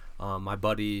adventure. My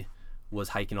buddy was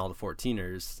hiking all the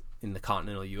 14ers in the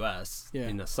continental U.S.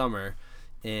 in the summer,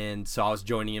 and so I was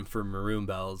joining him for Maroon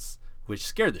Bells, which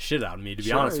scared the shit out of me, to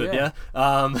be honest with you.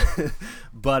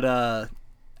 But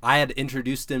I had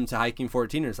introduced him to hiking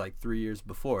 14ers like 3 years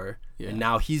before, and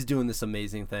now he's doing this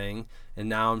amazing thing, and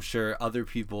now I'm sure other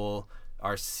people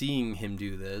are seeing him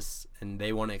do this and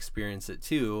they want to experience it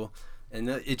too, and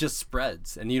it just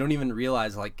spreads, and you don't even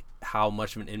realize like how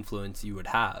much of an influence you would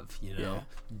have,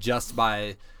 just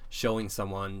by showing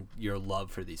someone your love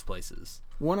for these places.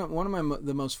 One of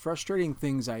the most frustrating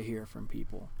things I hear from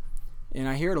people, and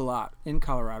I hear it a lot in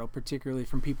Colorado, particularly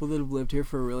from people that have lived here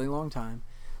for a really long time,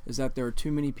 is that there are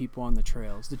too many people on the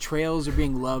trails. The trails are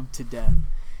being loved to death.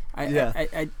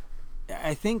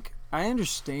 I think I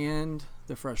understand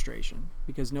the frustration,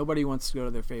 because nobody wants to go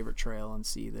to their favorite trail and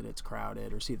see that it's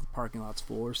crowded, or see that the parking lot's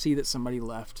full, or see that somebody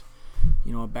left,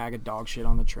 a bag of dog shit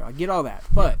on the trail. I get all that.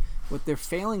 But what they're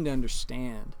failing to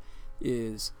understand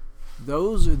is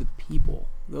those are the people.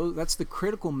 That's the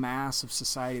critical mass of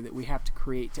society that we have to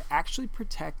create to actually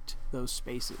protect those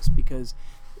spaces, because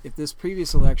if this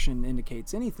previous election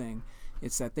indicates anything,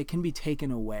 it's that they can be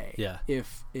taken away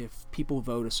if people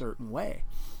vote a certain way.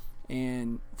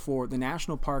 And for the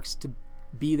national parks to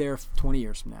be there 20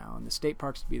 years from now, and the state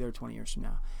parks to be there 20 years from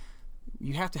now,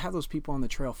 you have to have those people on the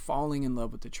trail falling in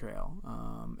love with the trail.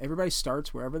 Everybody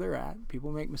starts wherever they're at.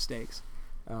 People make mistakes.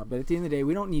 But at the end of the day,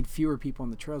 we don't need fewer people on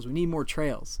the trails. We need more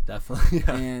trails. Definitely.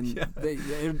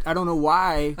 I don't know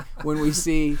why when we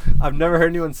see... I've never heard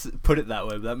anyone put it that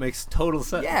way, but that makes total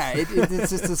sense. Yeah, it's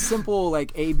just a simple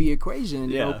like A-B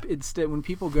equation. Instead, when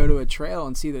people go to a trail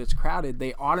and see that it's crowded,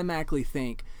 they automatically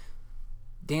think,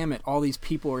 damn it, all these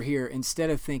people are here, instead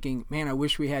of thinking, man, I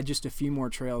wish we had just a few more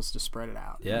trails to spread it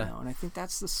out. And I think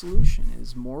that's the solution,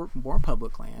 is more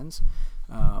public lands,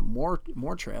 more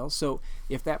trails. So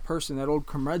if that person, that old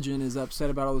curmudgeon, is upset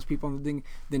about all those people on the thing,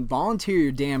 then volunteer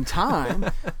your damn time,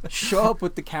 show up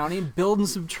with the county and building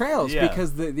some trails,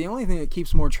 because the only thing that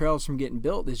keeps more trails from getting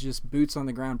built is just boots on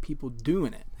the ground, people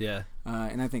doing it.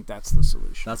 And I think that's the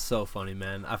solution. That's so funny,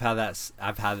 man. I've had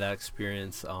that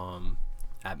experience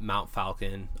at Mount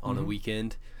Falcon on a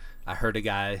weekend. I heard a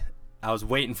guy, I was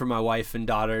waiting for my wife and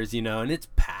daughters, and it's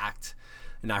packed,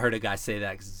 and I heard a guy say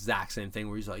that exact same thing,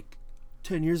 where he's like,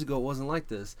 10 years ago it wasn't like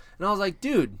this. And I was like,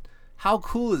 dude, how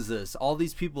cool is this? All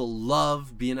these people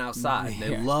love being outside.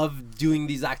 They love doing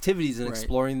these activities and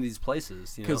exploring these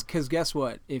places. Because guess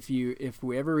what? If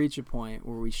we ever reach a point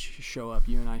where we show up,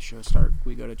 you and I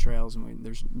we go to trails and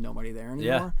there's nobody there anymore.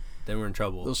 Yeah, then we're in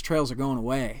trouble. Those trails are going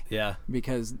away. Yeah,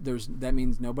 because that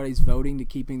means nobody's voting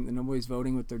nobody's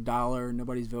voting with their dollar.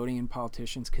 Nobody's voting in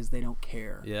politicians because they don't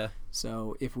care. Yeah.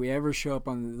 So if we ever show up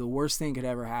the worst thing could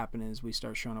ever happen is we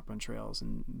start showing up on trails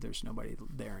and there's nobody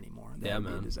there anymore. That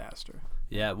would be a disaster.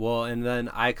 Yeah, well, and then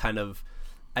I kind of,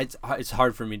 it's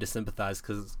hard for me to sympathize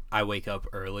because I wake up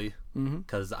early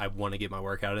because I want to get my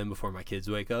workout in before my kids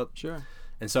wake up. Sure.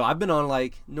 And so I've been on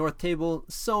like North Table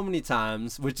so many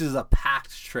times, which is a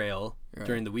packed trail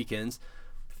during the weekends.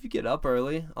 If you get up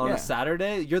early on a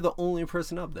Saturday, you're the only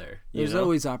person up there. There's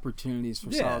always opportunities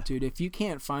for solitude. If you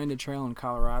can't find a trail in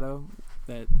Colorado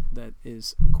that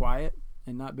is quiet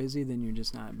and not busy, then you're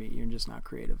just not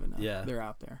creative enough. Yeah. They're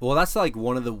out there. Well, that's like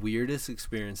one of the weirdest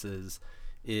experiences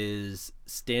is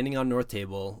standing on North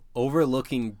Table,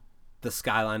 overlooking the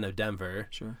skyline of Denver,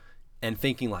 and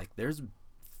thinking like there's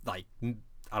like,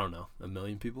 I don't know, 1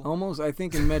 million people? Almost, I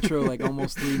think in Metro, like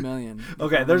almost 3 million.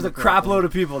 Okay, there's a crap load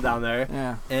of people down there.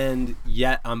 Yeah. And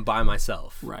yet I'm by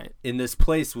myself. Right. In this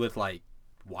place with like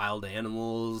wild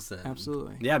animals. And,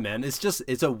 absolutely. Yeah, man.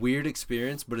 It's a weird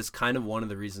experience, but it's kind of one of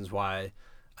the reasons why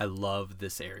I love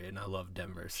this area and I love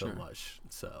Denver so much.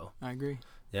 So I agree.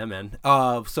 Yeah, man.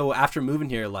 So after moving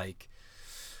here, like,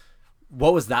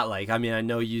 what was that like? I mean, I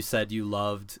know you said you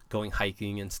loved going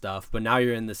hiking and stuff, but now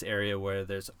you're in this area where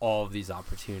there's all of these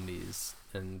opportunities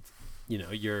and,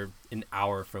 you're an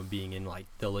hour from being in like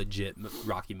the legit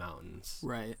Rocky Mountains.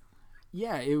 Right.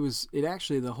 Yeah, it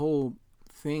actually, the whole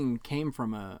thing came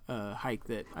from a hike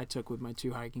that I took with my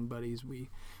 2 hiking buddies. We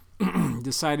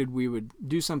decided we would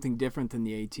do something different than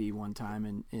the AT one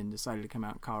time and decided to come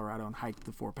out in Colorado and hike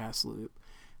the Four Pass Loop,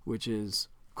 which is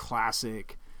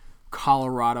classic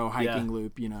Colorado hiking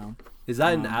loop, Is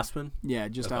that in Aspen? Yeah,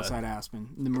 just outside Aspen,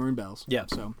 the Maroon Bells. Yeah,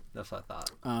 so that's what I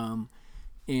thought.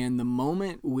 And the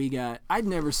moment I'd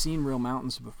never seen real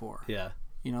mountains before. Yeah.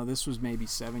 This was maybe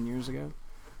 7 years ago.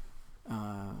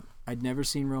 I'd never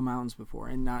seen real mountains before,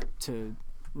 and not to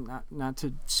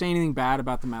say anything bad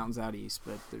about the mountains out east,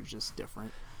 but they're just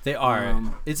different. They are.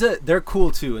 They're cool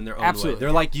too in their own way.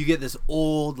 They're like, you get this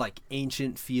old, like,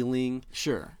 ancient feeling.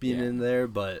 Being in there,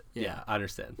 but I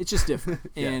understand. It's just different.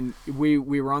 And we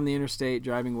were on the interstate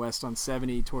driving west on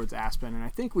 70 towards Aspen, and I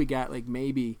think we got like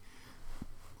maybe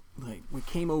like we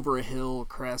came over a hill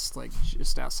crest like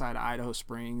just outside of Idaho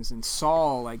Springs and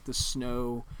saw like the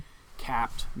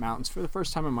snow-capped mountains for the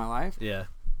first time in my life. Yeah.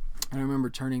 And I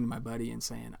remember turning to my buddy and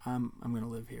saying, "I'm going to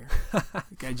live here.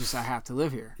 Like, I have to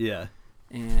live here." Yeah.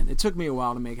 And it took me a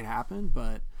while to make it happen,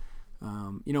 but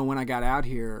when I got out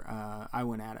here, I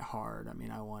went at it hard. I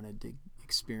mean, I wanted to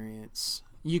experience.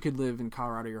 You could live in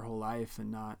Colorado your whole life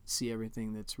and not see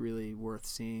everything that's really worth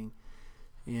seeing.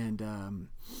 And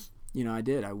I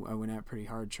did. I went out pretty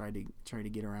hard, tried to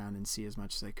get around and see as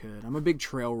much as I could. I'm a big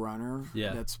trail runner.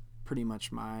 Yeah. That's pretty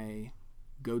much my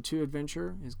go-to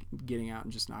adventure is getting out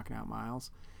and just knocking out miles.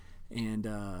 And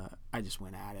I just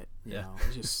went at it. You know,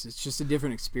 it's just a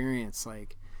different experience.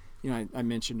 Like, I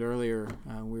mentioned earlier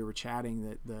we were chatting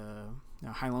that the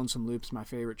High Lonesome Loop's my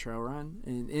favorite trail run.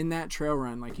 And in that trail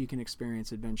run, like, you can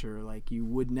experience adventure like you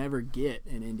would never get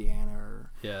in Indiana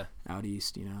or out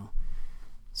east.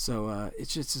 So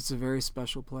it's a very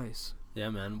special place. Yeah,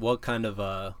 man. What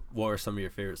are some of your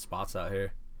favorite spots out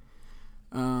here?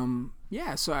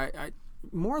 So I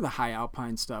more of the high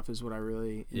alpine stuff is what I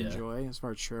really enjoy as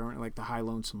far as trail, like the High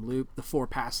Lonesome Loop. The Four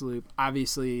Pass Loop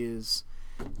obviously is,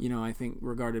 I think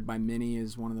regarded by many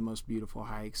as one of the most beautiful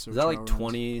hikes. Is that like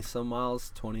 20 some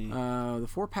miles? 20? The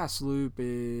Four Pass Loop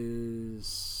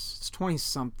it's 20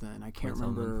 something. I can't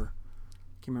remember.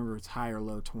 If it's high or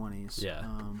low 20s. Yeah.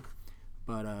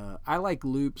 But I like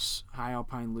loops, high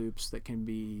alpine loops that can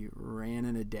be ran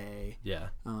in a day. Yeah.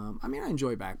 I mean, I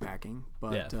enjoy backpacking,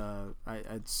 but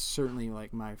I'd certainly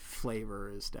like my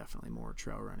flavor is definitely more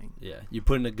trail running. Yeah. You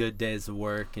put in a good day's of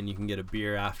work and you can get a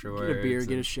beer afterwards.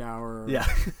 Get a shower. Yeah.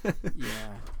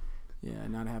 Yeah,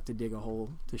 not have to dig a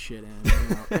hole to shit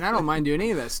in. And I don't mind doing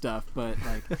any of that stuff, but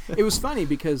like it was funny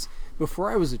because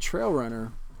before I was a trail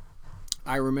runner,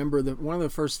 I remember that one of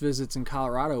the first visits in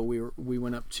Colorado, we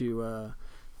went up to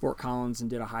Fort Collins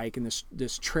and did a hike, and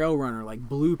this trail runner like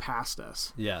blew past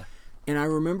us. Yeah. And I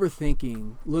remember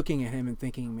looking at him and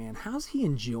thinking, man, how's he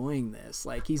enjoying this?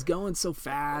 Like, he's going so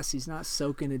fast, he's not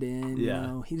soaking it in.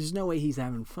 Yeah. There's no way he's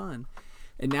having fun.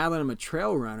 And now that I'm a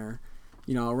trail runner,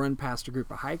 I'll run past a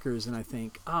group of hikers and I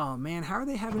think, oh man, how are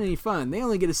they having any fun? They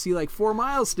only get to see like 4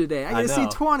 miles today. I get to see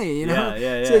 20, you know?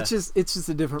 Yeah. So it's just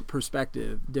a different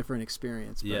perspective, different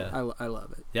experience. But I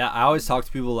love it. Yeah. I always talk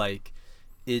to people like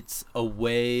it's a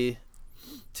way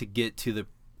to get to the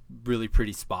really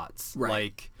pretty spots. Right.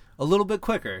 Like a little bit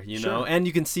quicker, you know, and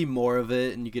you can see more of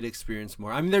it and you get to experience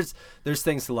more. I mean, there's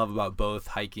things to love about both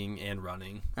hiking and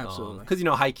running. Absolutely. Because,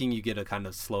 hiking, you get to kind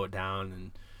of slow it down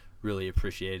and really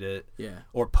appreciate it. Yeah.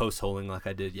 Or post-holing like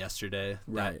I did yesterday.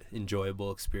 Right. That enjoyable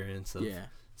experience of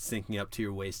sinking up to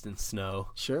your waist in snow.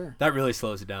 Sure. That really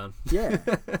slows it down. Yeah.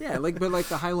 But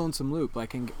the High Lonesome Loop, I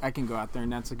can go out there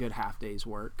and that's a good half day's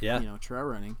work. Yeah. Trail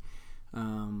running.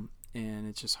 And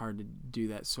it's just hard to do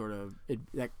that sort of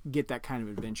get that kind of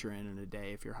adventure in a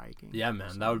day if you're hiking. Yeah,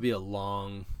 man, that would be a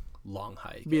long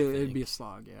hike. It'd be a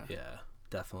slog. Yeah,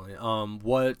 definitely.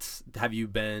 What have you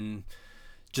been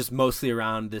just mostly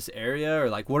around this area, or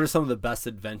like what are some of the best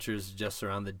adventures just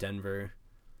around the Denver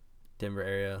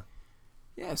area?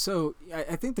 Yeah, so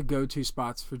I think the go-to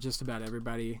spots for just about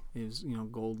everybody is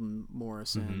Golden,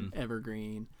 Morrison,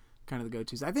 Evergreen. Kind of the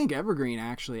go-tos. I think Evergreen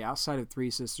actually, outside of Three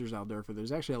Sisters, Aldurfa,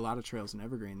 there's actually a lot of trails in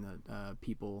Evergreen that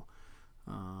people,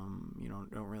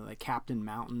 don't really like. Captain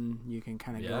Mountain, you can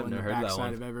kind of go in the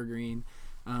backside of Evergreen.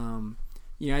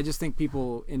 I just think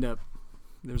people end up.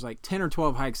 There's like 10 or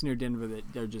 12 hikes near Denver that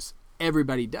they're just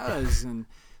everybody does, and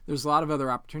there's a lot of other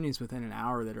opportunities within an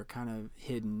hour that are kind of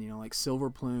hidden. Like Silver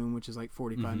Plume, which is like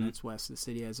 45 minutes west of the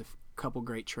city, has a couple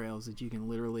great trails that you can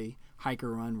literally hike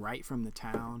or run right from the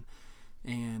town.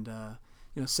 And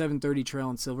 730 Trail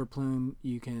in Silver Plume,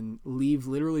 you can leave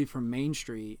literally from Main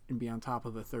Street and be on top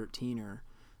of a 13er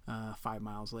 5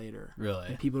 miles later. Really?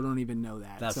 And people don't even know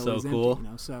that. That's so cool.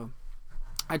 Empty, so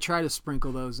I try to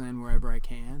sprinkle those in wherever I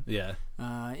can. Yeah.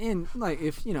 And like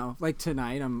if like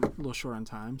tonight I'm a little short on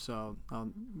time, so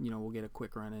I'll, we'll get a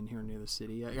quick run in here near the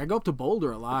city. I go up to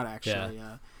Boulder a lot actually.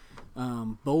 Yeah.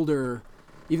 Boulder.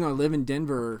 Even though I live in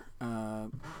Denver,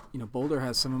 Boulder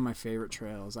has some of my favorite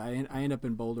trails. I end up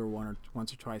in Boulder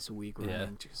once or twice a week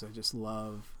running because I just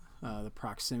love the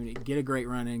proximity. Get a great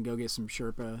run in, go get some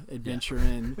Sherpa adventure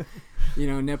in,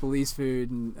 Nepalese food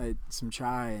and some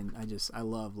chai, and I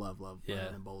love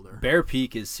running in Boulder. Bear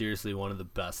Peak is seriously one of the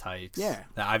best hikes that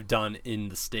I've done in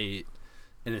the state,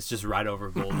 and it's just right over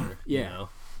Boulder.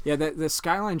 Yeah, the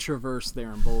Skyline Traverse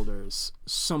there in Boulder is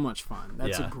so much fun.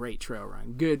 That's a great trail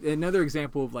run. Good. Another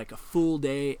example of like a full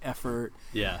day effort.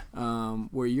 Yeah.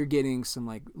 Where you're getting some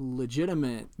like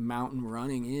legitimate mountain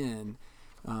running in,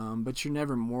 but you're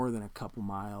never more than a couple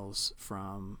miles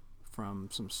from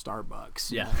some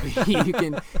Starbucks. You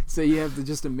can. So you have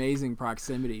just amazing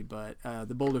proximity. But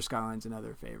the Boulder Skyline's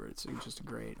another favorite. So it's just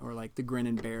great. Or like the Green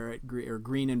and Barrett or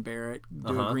Green and Barrett.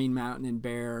 Do a Green Mountain and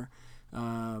Bear.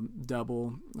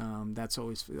 Double. That's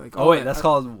always like. That's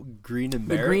called Green and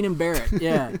Barrett. The Green and Barrett,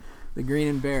 yeah, the Green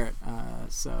and Barrett.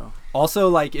 So also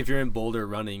like if you're in Boulder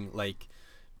running, like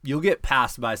you'll get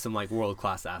passed by some like world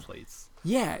class athletes.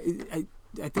 Yeah,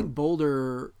 I think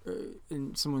Boulder,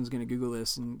 and someone's gonna Google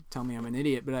this and tell me I'm an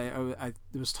idiot, but I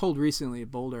was told recently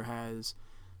Boulder has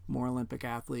more Olympic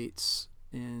athletes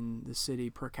in the city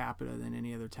per capita than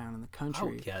any other town in the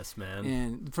country. Oh yes, man.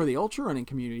 And for the ultra running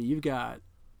community, you've got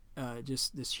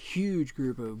just this huge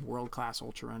group of world-class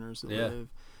ultra runners that live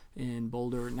in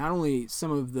Boulder. Not only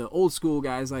some of the old school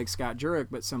guys like Scott Jurek,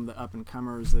 but some of the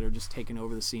up-and-comers that are just taking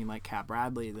over the scene like Cap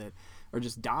Bradley that are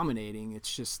just dominating.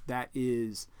 It's just that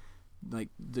is like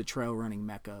the trail running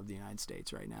mecca of the United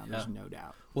States right now. There's no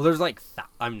doubt. Well, there's like,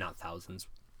 I'm not thousands,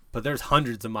 but there's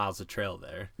hundreds of miles of trail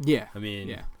there. Yeah. I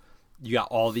mean, you got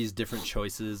all these different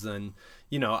choices and,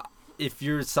 if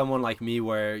you're someone like me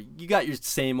where you got your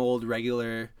same old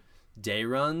regular day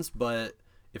runs, but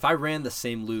if I ran the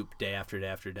same loop day after day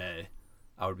after day,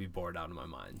 I would be bored out of my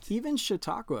mind. Even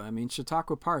Chautauqua,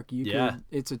 Chautauqua Park, could,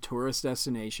 it's a tourist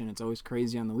destination. It's always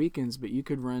crazy on the weekends, but you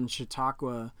could run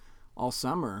Chautauqua all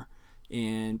summer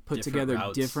and put together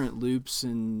different loops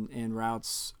and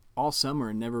routes all summer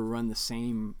and never run the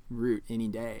same route any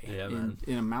day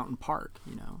in a mountain park,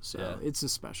 so it's a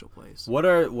special place. What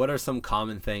are some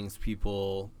common things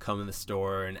people come in the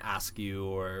store and ask you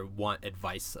or want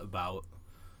advice about?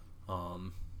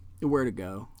 Where to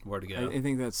go. I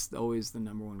think that's always the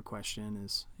number one question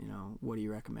is, what do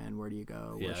you recommend? Where do you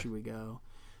go? Where should we go?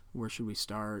 Where should we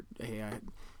start? Hey, I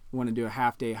want to do a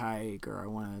half-day hike, or I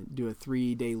want to do a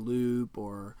 3-day loop,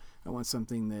 or I want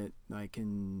something that I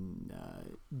can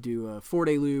do a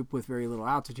 4-day loop with very little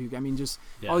altitude. Just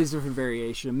all these different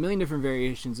variations, a million different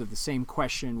variations of the same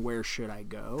question, where should I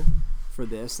go for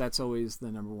this? That's always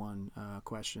the number one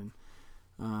question.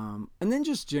 And then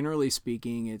just generally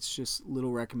speaking, it's just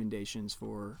little recommendations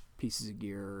for pieces of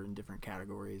gear in different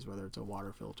categories, whether it's a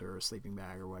water filter or a sleeping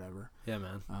bag or whatever. Yeah,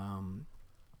 man.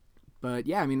 But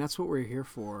yeah, I mean, that's what we're here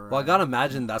for. Well, I gotta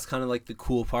imagine that's kind of like the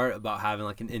cool part about having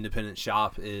like an independent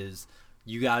shop is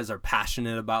you guys are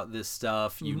passionate about this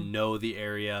stuff. You know the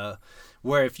area.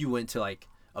 Where if you went to like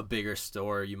a bigger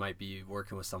store, you might be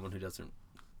working with someone who doesn't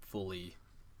fully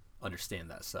understand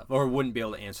that stuff or wouldn't be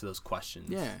able to answer those questions.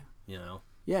 Yeah. You know?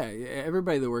 Yeah.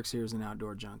 Everybody that works here is an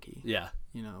outdoor junkie. Yeah.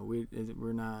 You know,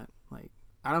 we're not like,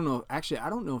 I don't know. Actually, I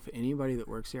don't know if anybody that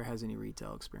works here has any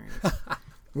retail experience. I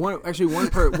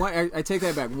take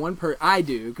that back. I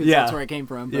do, because that's where I came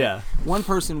from. But one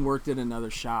person worked at another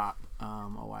shop a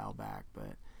while back,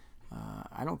 but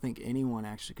I don't think anyone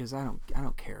actually, because I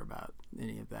don't care about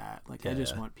any of that. Like, I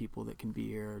just want people that can be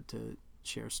here to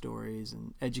share stories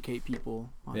and educate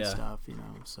people on stuff, you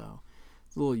know. So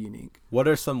it's a little unique. What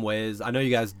are some ways? I know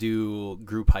you guys do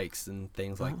group hikes and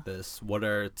things like this. What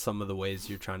are some of the ways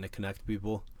you're trying to connect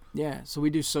people? Yeah, so we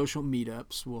do social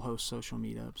meetups. We'll host social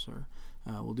meetups, or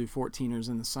we'll do 14ers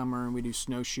in the summer, and we do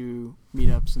snowshoe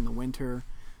meetups in the winter.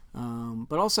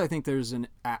 But also I think there's an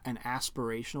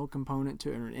aspirational component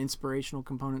to it, or an inspirational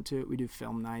component to it. We do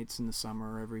film nights in the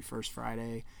summer every first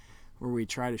Friday, where we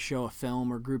try to show a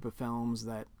film or group of films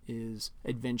that is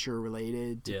adventure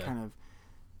related to kind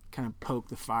of poke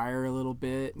the fire a little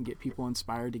bit and get people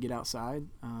inspired to get outside.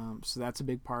 So that's a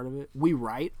big part of it. We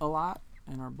write a lot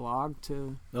in our blog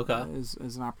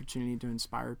as an opportunity to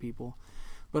inspire people.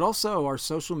 But also our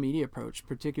social media approach,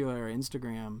 particularly our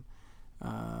Instagram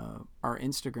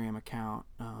account,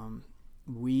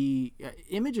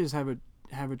 images have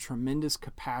a tremendous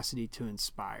capacity to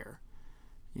inspire.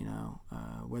 You know,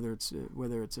 whether it's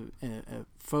a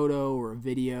photo or a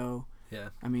video. Yeah.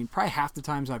 I mean, probably half the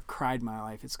times I've cried in my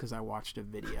life, it's because I watched a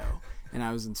video and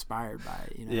I was inspired by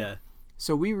it. You know. Yeah.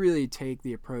 So we really take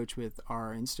the approach with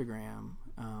our Instagram.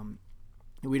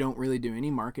 We don't really do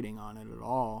any marketing on it at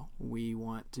all. We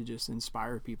want to just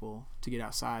inspire people to get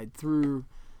outside through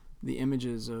the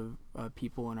images of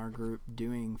people in our group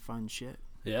doing fun shit.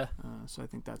 Yeah. So I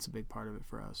think that's a big part of it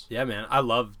for us. Yeah, man. I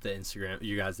love the Instagram,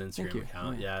 you guys' Instagram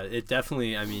account. Yeah, it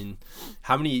definitely, I mean,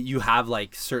 how many, you have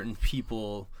like certain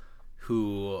people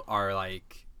who are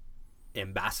like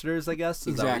ambassadors, I guess?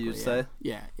 Is that what you'd say?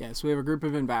 Yeah. So we have a group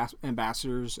of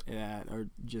ambassadors that are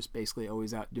just basically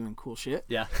always out doing cool shit.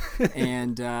 Yeah.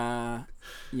 And,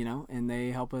 you know, and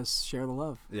they help us share the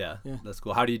love. Yeah. That's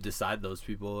cool. How do you decide those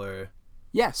people, or...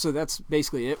 Yeah, so that's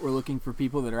basically it. We're looking for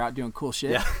people that are out doing cool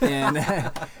shit and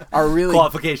are really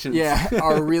qualifications. Yeah,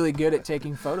 are really good at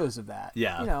taking photos of that.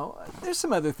 Yeah, you know, there's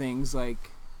some other things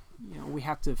like, you know, we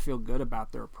have to feel good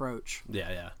about their approach.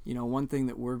 Yeah. You know, one thing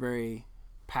that we're very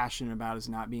passionate about is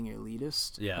not being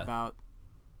elitist. Yeah. About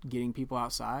getting people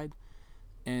outside.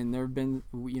 And there have been,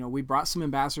 you know, we brought some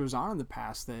ambassadors on in the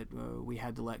past that we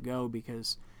had to let go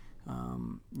because,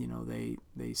 you know, they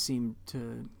seemed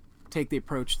to take the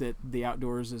approach that the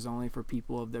outdoors is only for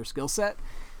people of their skill set,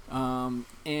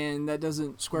 and that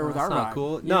doesn't square with our vibe.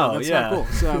 Cool. That's not cool.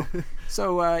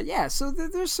 So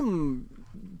there's some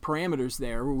parameters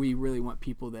there where we really want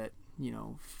people that, you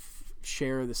know,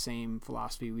 share the same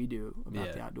philosophy we do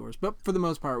about the outdoors. But for the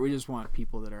most part, we just want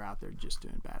people that are out there just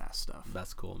doing badass stuff.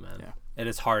 That's cool, man. Yeah. And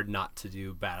it's hard not to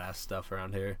do badass stuff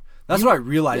around here. That's what I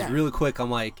realized really quick. I'm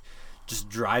like, just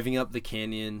driving up the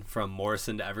canyon from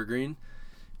Morrison to Evergreen,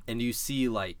 and you see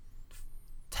like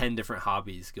 10 different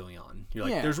hobbies going on. You're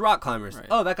like, there's rock climbers. Right.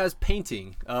 Oh, that guy's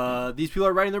painting. These people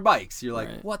are riding their bikes. You're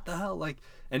like, what the hell? Like,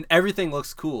 and everything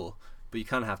looks cool, but you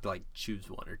kind of have to like choose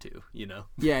one or two, you know?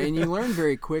 Yeah, and you learn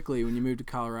very quickly when you move to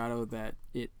Colorado that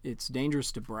it's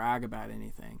dangerous to brag about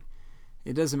anything.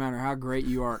 It doesn't matter how great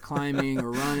you are at climbing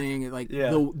or running.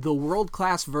 The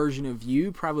world-class version of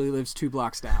you probably lives 2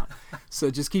 blocks down.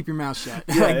 So just keep your mouth shut.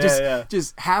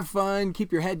 Just have fun,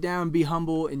 keep your head down, be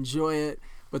humble, enjoy it.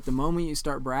 But the moment you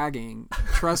start bragging,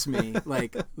 trust me,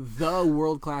 like the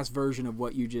world-class version of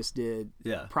what you just did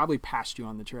probably passed you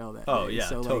on the trail that day. Oh, yeah,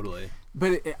 so, totally.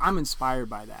 But I'm inspired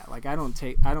by that. Like I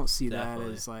don't see that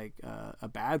as like a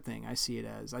bad thing. I see it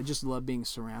as, I just love being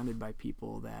surrounded by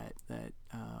people that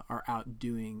are out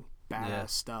doing badass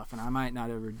stuff, and I might not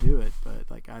ever do it, but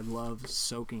like I love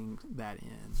soaking that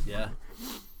in. Yeah,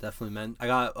 definitely, man. I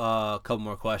got a couple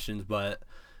more questions, but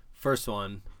first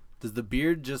one, does the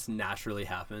beard just naturally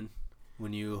happen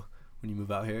when you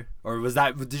move out here, or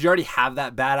did you already have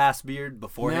that badass beard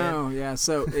beforehand? No, yeah.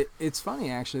 So it's funny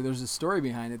actually. There's a story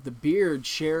behind it. The beard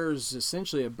shares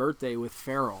essentially a birthday with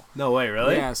Farrell. No way,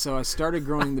 really? Yeah. So I started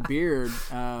growing the beard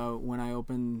when I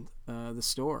opened the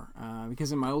store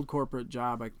because in my old corporate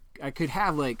job I could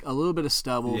have like a little bit of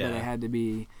stubble, but it had to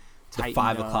be tightened the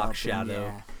 5 o'clock up,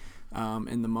 shadow.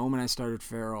 And the moment I started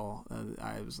Feral,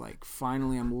 I was like,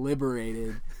 finally, I'm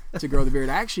liberated to grow the beard.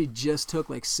 I actually just took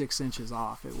like 6 inches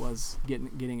off. It was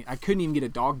getting. I couldn't even get a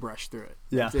dog brush through it.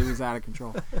 Yeah, it was out of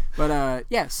control. But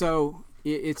so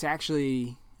it's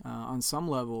actually on some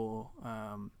level,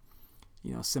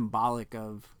 symbolic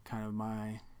of kind of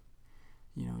my,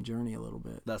 journey a little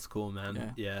bit. That's cool,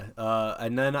 man. Yeah.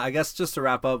 And then I guess just to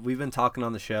wrap up, we've been talking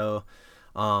on the show,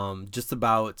 just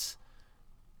about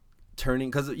turning,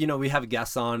 because we have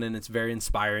guests on and it's very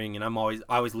inspiring, and I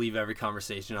always leave every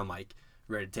conversation, I'm like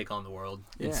ready to take on the world,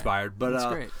 inspired. But that's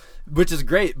great. Which is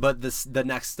great, but the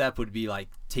next step would be like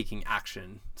taking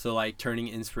action, so like turning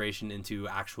inspiration into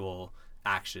actual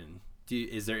action.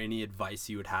 Is there any advice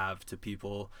you would have to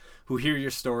people who hear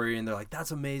your story and they're like,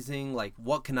 that's amazing, like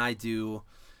what can I do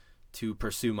to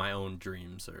pursue my own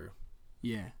dreams? Or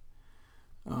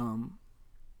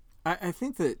I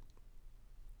think that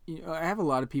I have a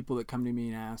lot of people that come to me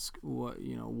and ask what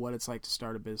it's like to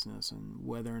start a business, and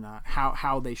whether or not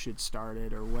how they should start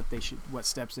it, or what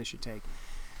steps they should take.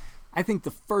 I think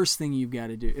the first thing you've got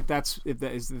to do, if that's what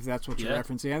you're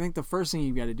referencing, I think the first thing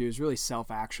you've got to do is really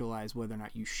self-actualize whether or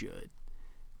not you should,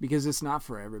 because it's not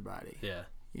for everybody. Yeah.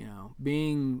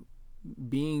 Being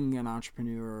an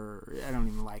entrepreneur, I don't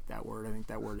even like that word. I think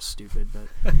that word is stupid, but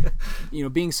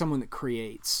being someone that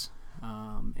creates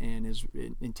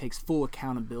and takes full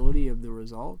accountability of the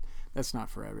result, that's not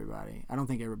for everybody. I don't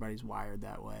think everybody's wired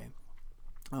that way.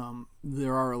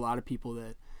 There are a lot of people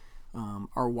that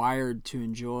are wired to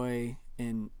enjoy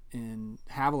and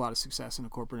have a lot of success in a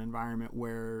corporate environment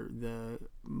where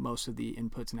most of the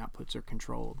inputs and outputs are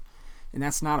controlled, and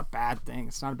that's not a bad thing.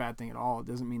 It's not a bad thing at all. It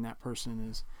doesn't mean that person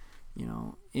is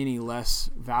any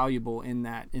less valuable in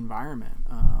that environment.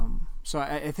 So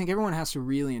I think everyone has to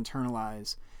really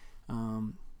internalize,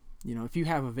 if you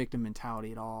have a victim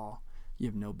mentality at all, you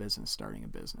have no business starting a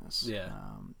business. Yeah.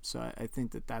 So I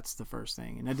think that's the first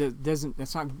thing, and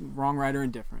that's not wrong, right, or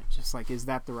indifferent. Just like, is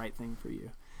that the right thing for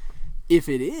you? If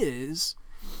it is,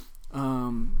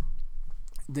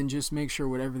 then just make sure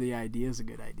whatever the idea is a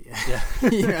good idea.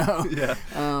 Yeah.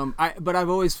 Yeah. But I've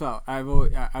always felt, I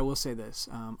will say this,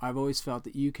 I've always felt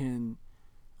that you can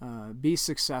be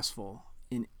successful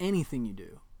in anything you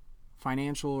do,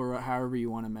 financial or however you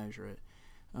want to measure it,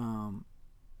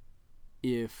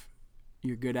 if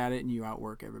you're good at it and you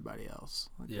outwork everybody else.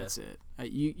 That's it.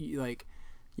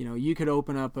 You could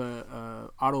open up a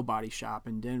auto body shop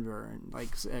in Denver, and like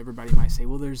everybody might say,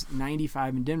 well, there's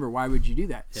 95 in Denver. Why would you do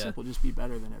that? Yeah. Simple, just be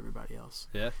better than everybody else.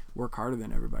 Yeah. Work harder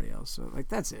than everybody else. So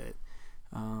that's it.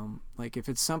 If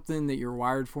it's something that you're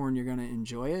wired for and you're going to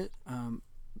enjoy it,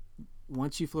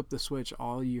 once you flip the switch,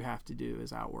 all you have to do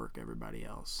is outwork everybody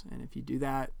else. And if you do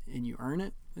that and you earn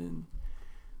it, then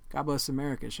God bless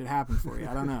America. It should happen for you.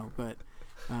 I don't know. But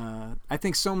I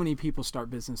think so many people start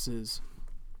businesses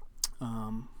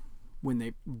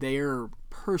when they're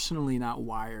personally not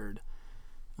wired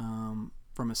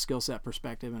from a skill set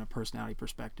perspective and a personality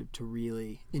perspective to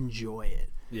really enjoy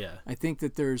it. Yeah. I think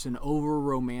that there's an overly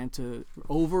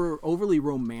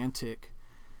romantic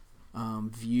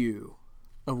view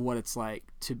of what it's like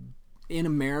to, in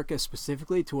America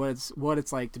specifically, to what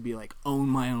it's like to be like, own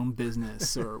my own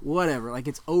business or whatever. Like,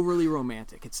 it's overly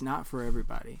romantic. It's not for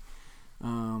everybody.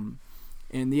 And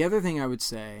the other thing I would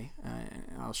say,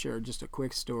 I'll share just a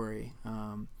quick story.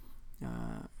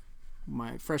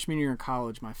 My freshman year in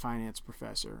college, my finance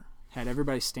professor had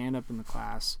everybody stand up in the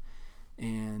class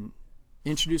and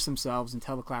introduce themselves and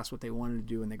tell the class what they wanted to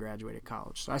do when they graduated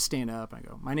college. So I stand up and I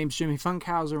go, my name's Jimmy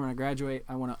Funkhauser. When I graduate,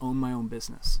 I want to own my own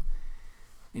business.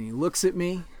 And he looks at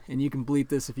me, and you can bleep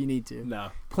this if you need to.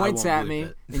 No, points at me,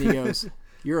 and he goes,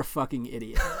 "You're a fucking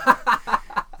idiot."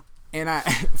 And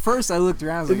first I looked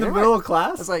around. I was in the middle of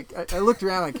class? I was like, I looked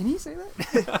around like, can you say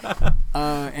that?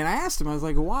 And I asked him, I was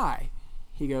like, why?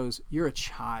 He goes, "You're a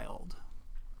child.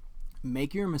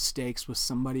 Make your mistakes with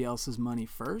somebody else's money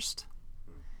first.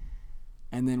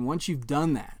 And then once you've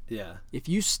done that, if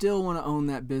you still want to own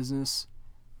that business,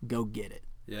 go get it.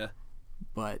 Yeah.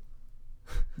 But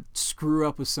screw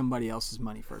up with somebody else's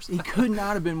money first." He could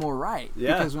not have been more right.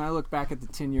 Yeah. Because when I look back at the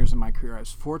 10 years of my career, I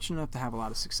was fortunate enough to have a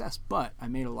lot of success, but I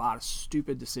made a lot of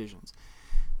stupid decisions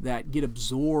that get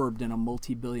absorbed in a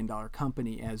multi-billion-dollar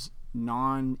company as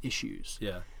non-issues.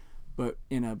 Yeah. But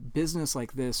in a business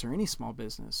like this, or any small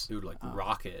business, it would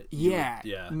rocket.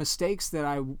 Yeah. Mistakes that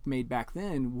I made back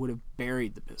then would have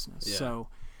buried the business. Yeah.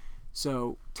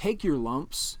 So take your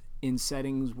lumps in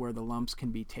settings where the lumps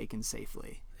can be taken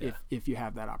safely. If you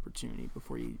have that opportunity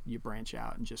before you branch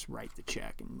out and just write the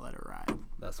check and let it ride.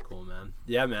 That's cool, man.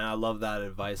 Yeah, man, I love that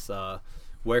advice.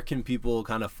 Where can people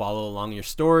kind of follow along your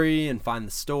story and find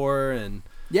the store? And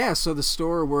yeah, so the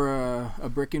store, we're a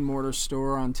brick and mortar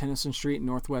store on Tennyson Street in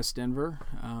Northwest Denver.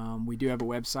 We do have a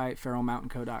website,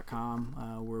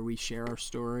 feralmountainco.com, where we share our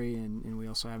story, and we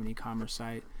also have an e-commerce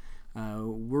site.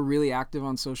 We're really active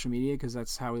on social media because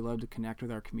that's how we love to connect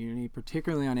with our community,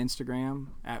 particularly on Instagram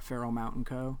at Feral Mountain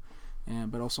Co,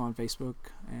 but also on Facebook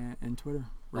and Twitter.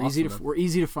 We're awesome, we're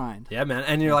easy to find. Yeah, man,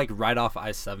 and you're like right off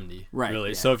I-70, right?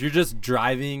 Really. Yeah. So if you're just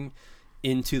driving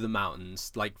into the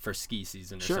mountains, like for ski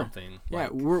season or something. Yeah,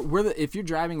 if you're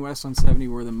driving west on 70,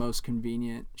 we're the most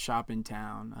convenient shop in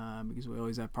town because we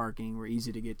always have parking. We're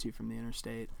easy to get to from the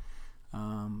interstate,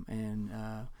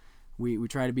 We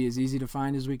try to be as easy to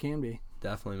find as we can be.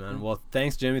 Definitely, man. Well,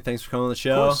 thanks, Jimmy. Thanks for coming on the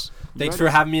show. Thanks for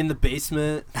having me in the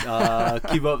basement.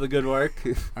 Keep up the good work.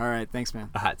 All right. Thanks, man.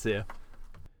 All right. See you.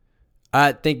 All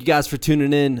right. Thank you guys for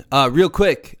tuning in. Real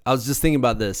quick, I was just thinking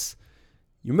about this.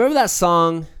 You remember that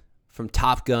song from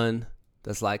Top Gun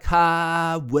that's like,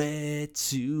 Highway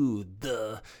to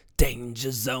the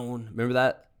Danger Zone? Remember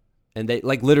that? And they,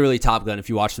 like, literally Top Gun, if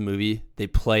you watch the movie, they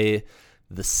play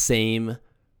the same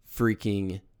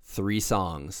freaking 3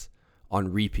 songs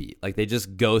on repeat. Like, they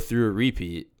just go through a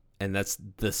repeat, and that's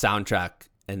the soundtrack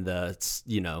and the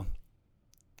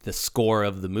score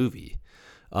of the movie.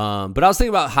 But I was thinking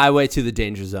about Highway to the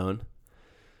Danger Zone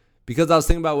because I was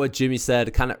thinking about what Jimmy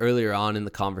said kind of earlier on in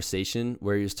the conversation,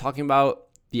 where he was talking about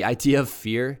the idea of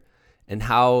fear and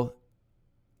how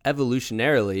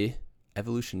evolutionarily,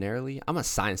 I'm a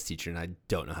science teacher and I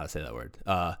don't know how to say that word.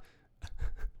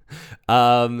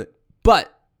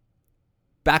 But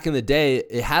back in the day,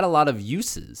 it had a lot of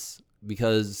uses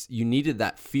because you needed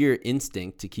that fear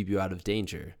instinct to keep you out of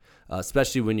danger,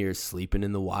 especially when you're sleeping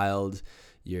in the wild,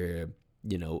 you're,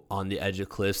 on the edge of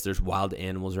cliffs, there's wild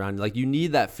animals around. Like, you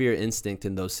need that fear instinct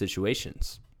in those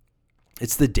situations.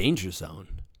 It's the danger zone.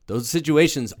 Those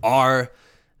situations are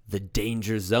the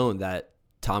danger zone that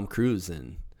Tom Cruise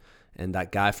and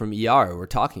that guy from ER were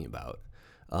talking about.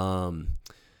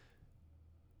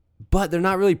 But they're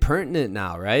not really pertinent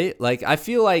now, right? Like, I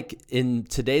feel like in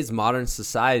today's modern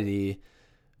society,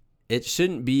 it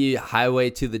shouldn't be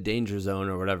Highway to the Danger Zone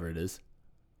or whatever it is.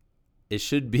 It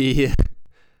should be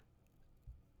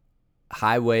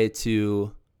Highway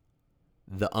to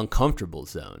the Uncomfortable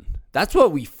Zone. That's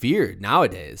what we fear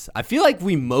nowadays. I feel like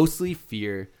we mostly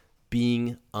fear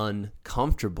being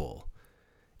uncomfortable.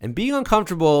 And being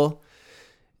uncomfortable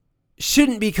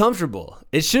shouldn't be comfortable.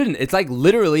 It shouldn't. It's like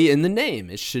literally in the name.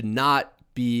 It should not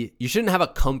be. You shouldn't have a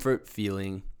comfort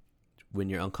feeling when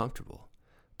you're uncomfortable.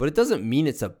 But it doesn't mean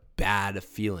it's a bad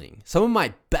feeling. Some of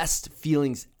my best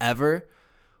feelings ever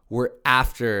were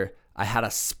after I had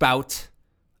a spout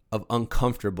of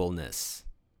uncomfortableness.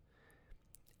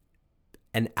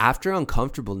 And after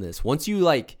uncomfortableness, once you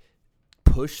like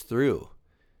push through,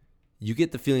 you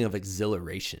get the feeling of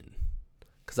exhilaration.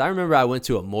 Because I remember I went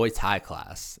to a Muay Thai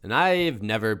class, and I've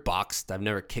never boxed, I've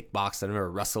never kickboxed, I've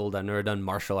never wrestled, I've never done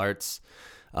martial arts.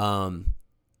 But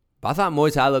I thought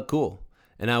Muay Thai looked cool.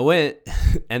 And I went,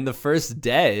 and the first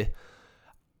day,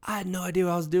 I had no idea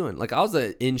what I was doing. Like, I was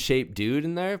an in-shape dude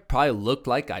in there, probably looked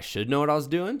like I should know what I was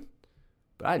doing,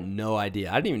 but I had no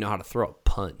idea. I didn't even know how to throw a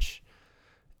punch.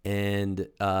 And,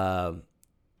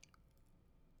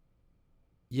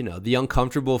 the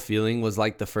uncomfortable feeling was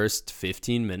like the first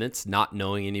 15 minutes, not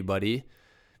knowing anybody,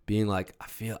 being like,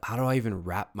 how do I even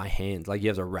wrap my hands? Like, you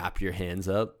have to wrap your hands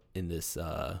up in this,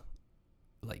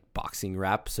 like boxing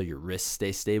wrap so your wrists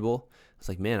stay stable. It's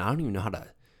like, man, I don't even know how to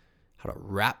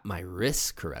wrap my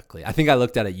wrists correctly. I think I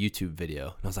looked at a YouTube video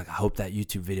and I was like, I hope that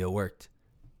YouTube video worked.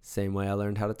 Same way I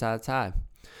learned how to tie a tie.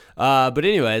 But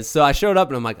anyways, so I showed up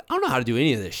and I'm like, I don't know how to do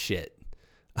any of this shit.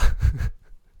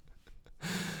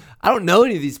 I don't know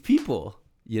any of these people,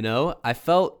 I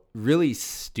felt really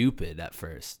stupid at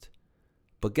first.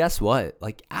 But guess what?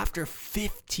 Like, after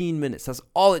 15 minutes, that's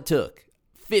all it took.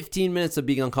 15 minutes of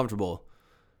being uncomfortable.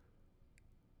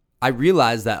 I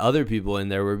realized that other people in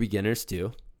there were beginners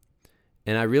too.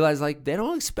 And I realized, like, they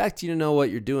don't expect you to know what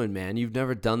you're doing, man. You've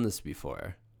never done this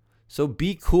before. So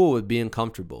be cool with being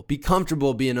comfortable. Be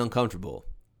comfortable being uncomfortable.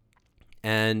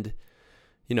 And,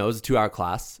 it was a 2-hour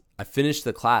class. I finished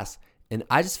the class and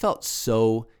I just felt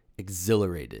so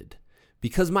exhilarated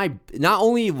because not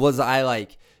only was I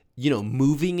like,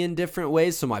 moving in different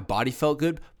ways, so my body felt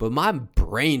good, but my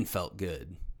brain felt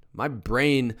good. My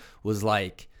brain was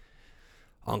like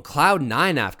on cloud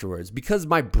 9 afterwards because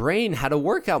my brain had a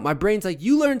workout. My brain's like,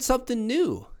 you learned something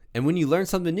new. And when you learn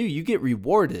something new, you get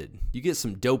rewarded. You get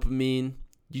some dopamine.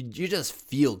 You just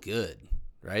feel good,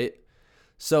 right?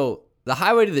 So the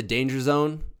highway to the danger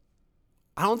zone,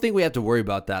 I don't think we have to worry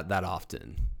about that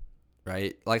often,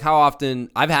 right? Like how often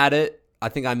I've had it. I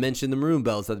think I mentioned the Maroon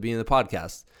Bells at the beginning of the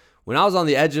podcast. When I was on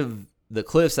the edge of the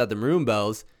cliffs at the Maroon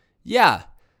Bells, yeah,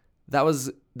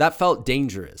 that felt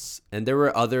dangerous. And there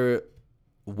were other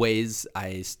ways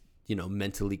I,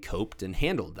 mentally coped and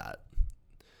handled that.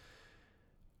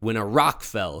 When a rock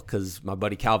fell, because my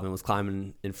buddy Calvin was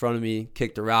climbing in front of me,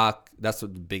 kicked a rock. That's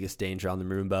what the biggest danger on the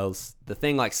Maroon Bells. The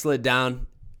thing slid down,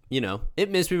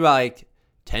 it missed me by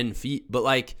 10 feet, but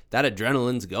that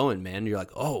adrenaline's going, man. You're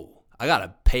like, oh, I got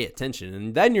to pay attention.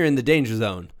 And then you're in the danger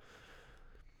zone.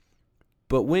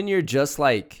 But when you're just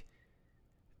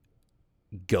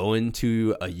going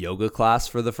to a yoga class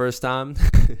for the first time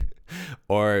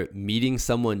or meeting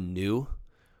someone new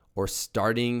or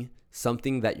starting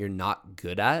something that you're not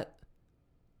good at,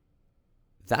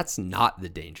 that's not the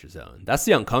danger zone. That's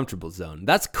the uncomfortable zone.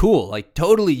 That's cool.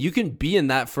 Totally, you can be in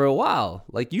that for a while.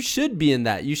 You should be in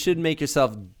that. You should make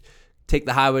yourself take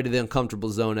the highway to the uncomfortable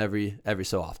zone every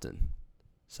so often.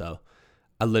 So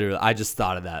I just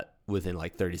thought of that within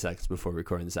 30 seconds before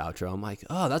recording this outro. I'm like,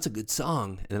 oh, that's a good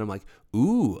song. And then I'm like,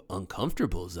 ooh,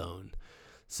 uncomfortable zone.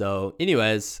 So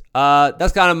anyways,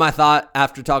 that's kind of my thought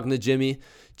after talking to Jimmy.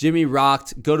 Jimmy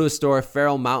rocked. Go to a store,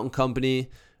 Feral Mountain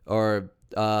Company, or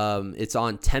it's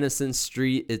on Tennyson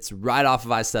Street. It's right off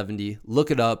of I-70.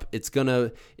 Look it up.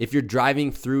 If you're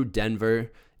driving through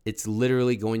Denver, it's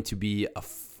literally going to be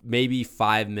maybe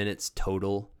 5 minutes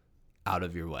total out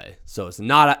of your way. So it's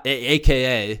not,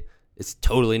 AKA, it's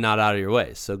totally not out of your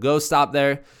way. So go stop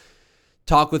there,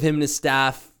 talk with him and his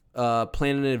staff,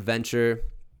 plan an adventure,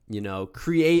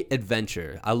 create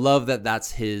adventure. I love that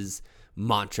that's his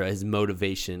mantra, his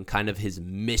motivation, kind of his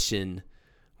mission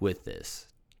with this.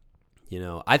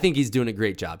 I think he's doing a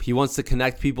great job. He wants to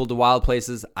connect people to wild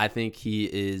places. I think he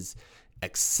is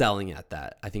excelling at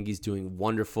that. I think he's doing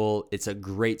wonderful. It's a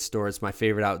great store. It's my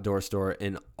favorite outdoor store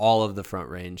in all of the Front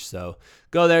Range. So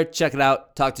go there, check it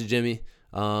out, talk to Jimmy.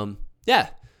 If you want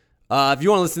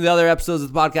to listen to the other episodes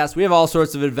of the podcast, we have all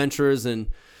sorts of adventurers and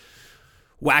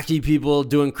wacky people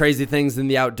doing crazy things in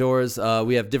the outdoors.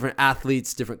 We have different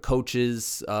athletes, different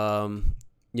coaches.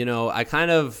 I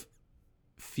kind of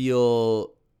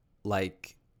feel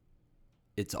like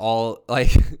it's all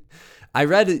I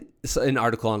read an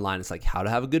article online. It's how to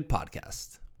have a good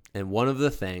podcast. And one of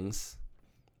the things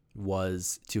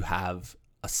was to have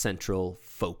a central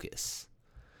focus.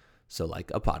 So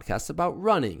a podcast about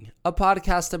running, a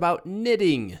podcast about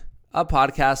knitting, a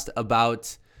podcast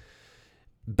about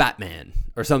Batman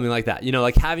or something like that.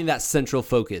 Having that central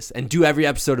focus and do every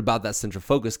episode about that central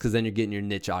focus, because then you're getting your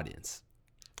niche audience.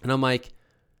 And I'm like,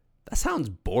 that sounds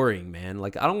boring, man. I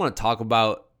don't want to talk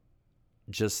about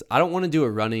I don't want to do a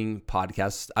running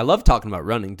podcast. I love talking about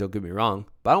running, don't get me wrong,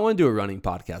 but I don't want to do a running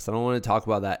podcast. I don't want to talk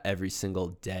about that every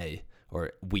single day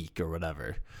or week or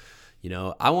whatever.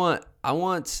 I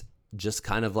want just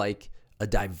kind of a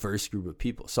diverse group of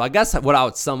people. So I guess what I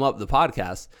would sum up the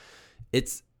podcast,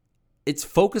 it's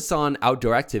focused on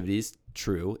outdoor activities,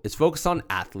 true. It's focused on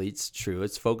athletes, true.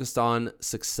 It's focused on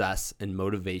success and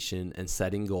motivation and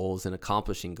setting goals and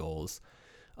accomplishing goals.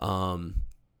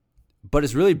 But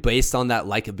it's really based on that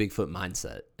Like a Bigfoot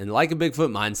mindset. And Like a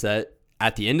Bigfoot mindset,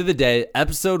 at the end of the day,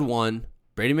 episode 1,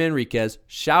 Brady Manriquez,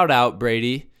 shout out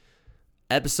Brady.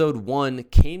 Episode 1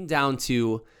 came down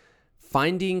to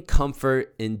finding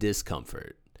comfort in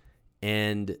discomfort.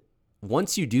 And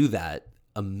once you do that,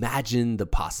 imagine the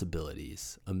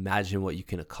possibilities. Imagine what you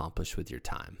can accomplish with your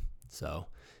time. So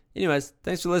anyways,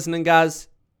 thanks for listening, guys.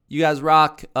 You guys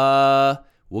rock.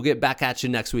 We'll get back at you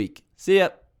next week. See ya.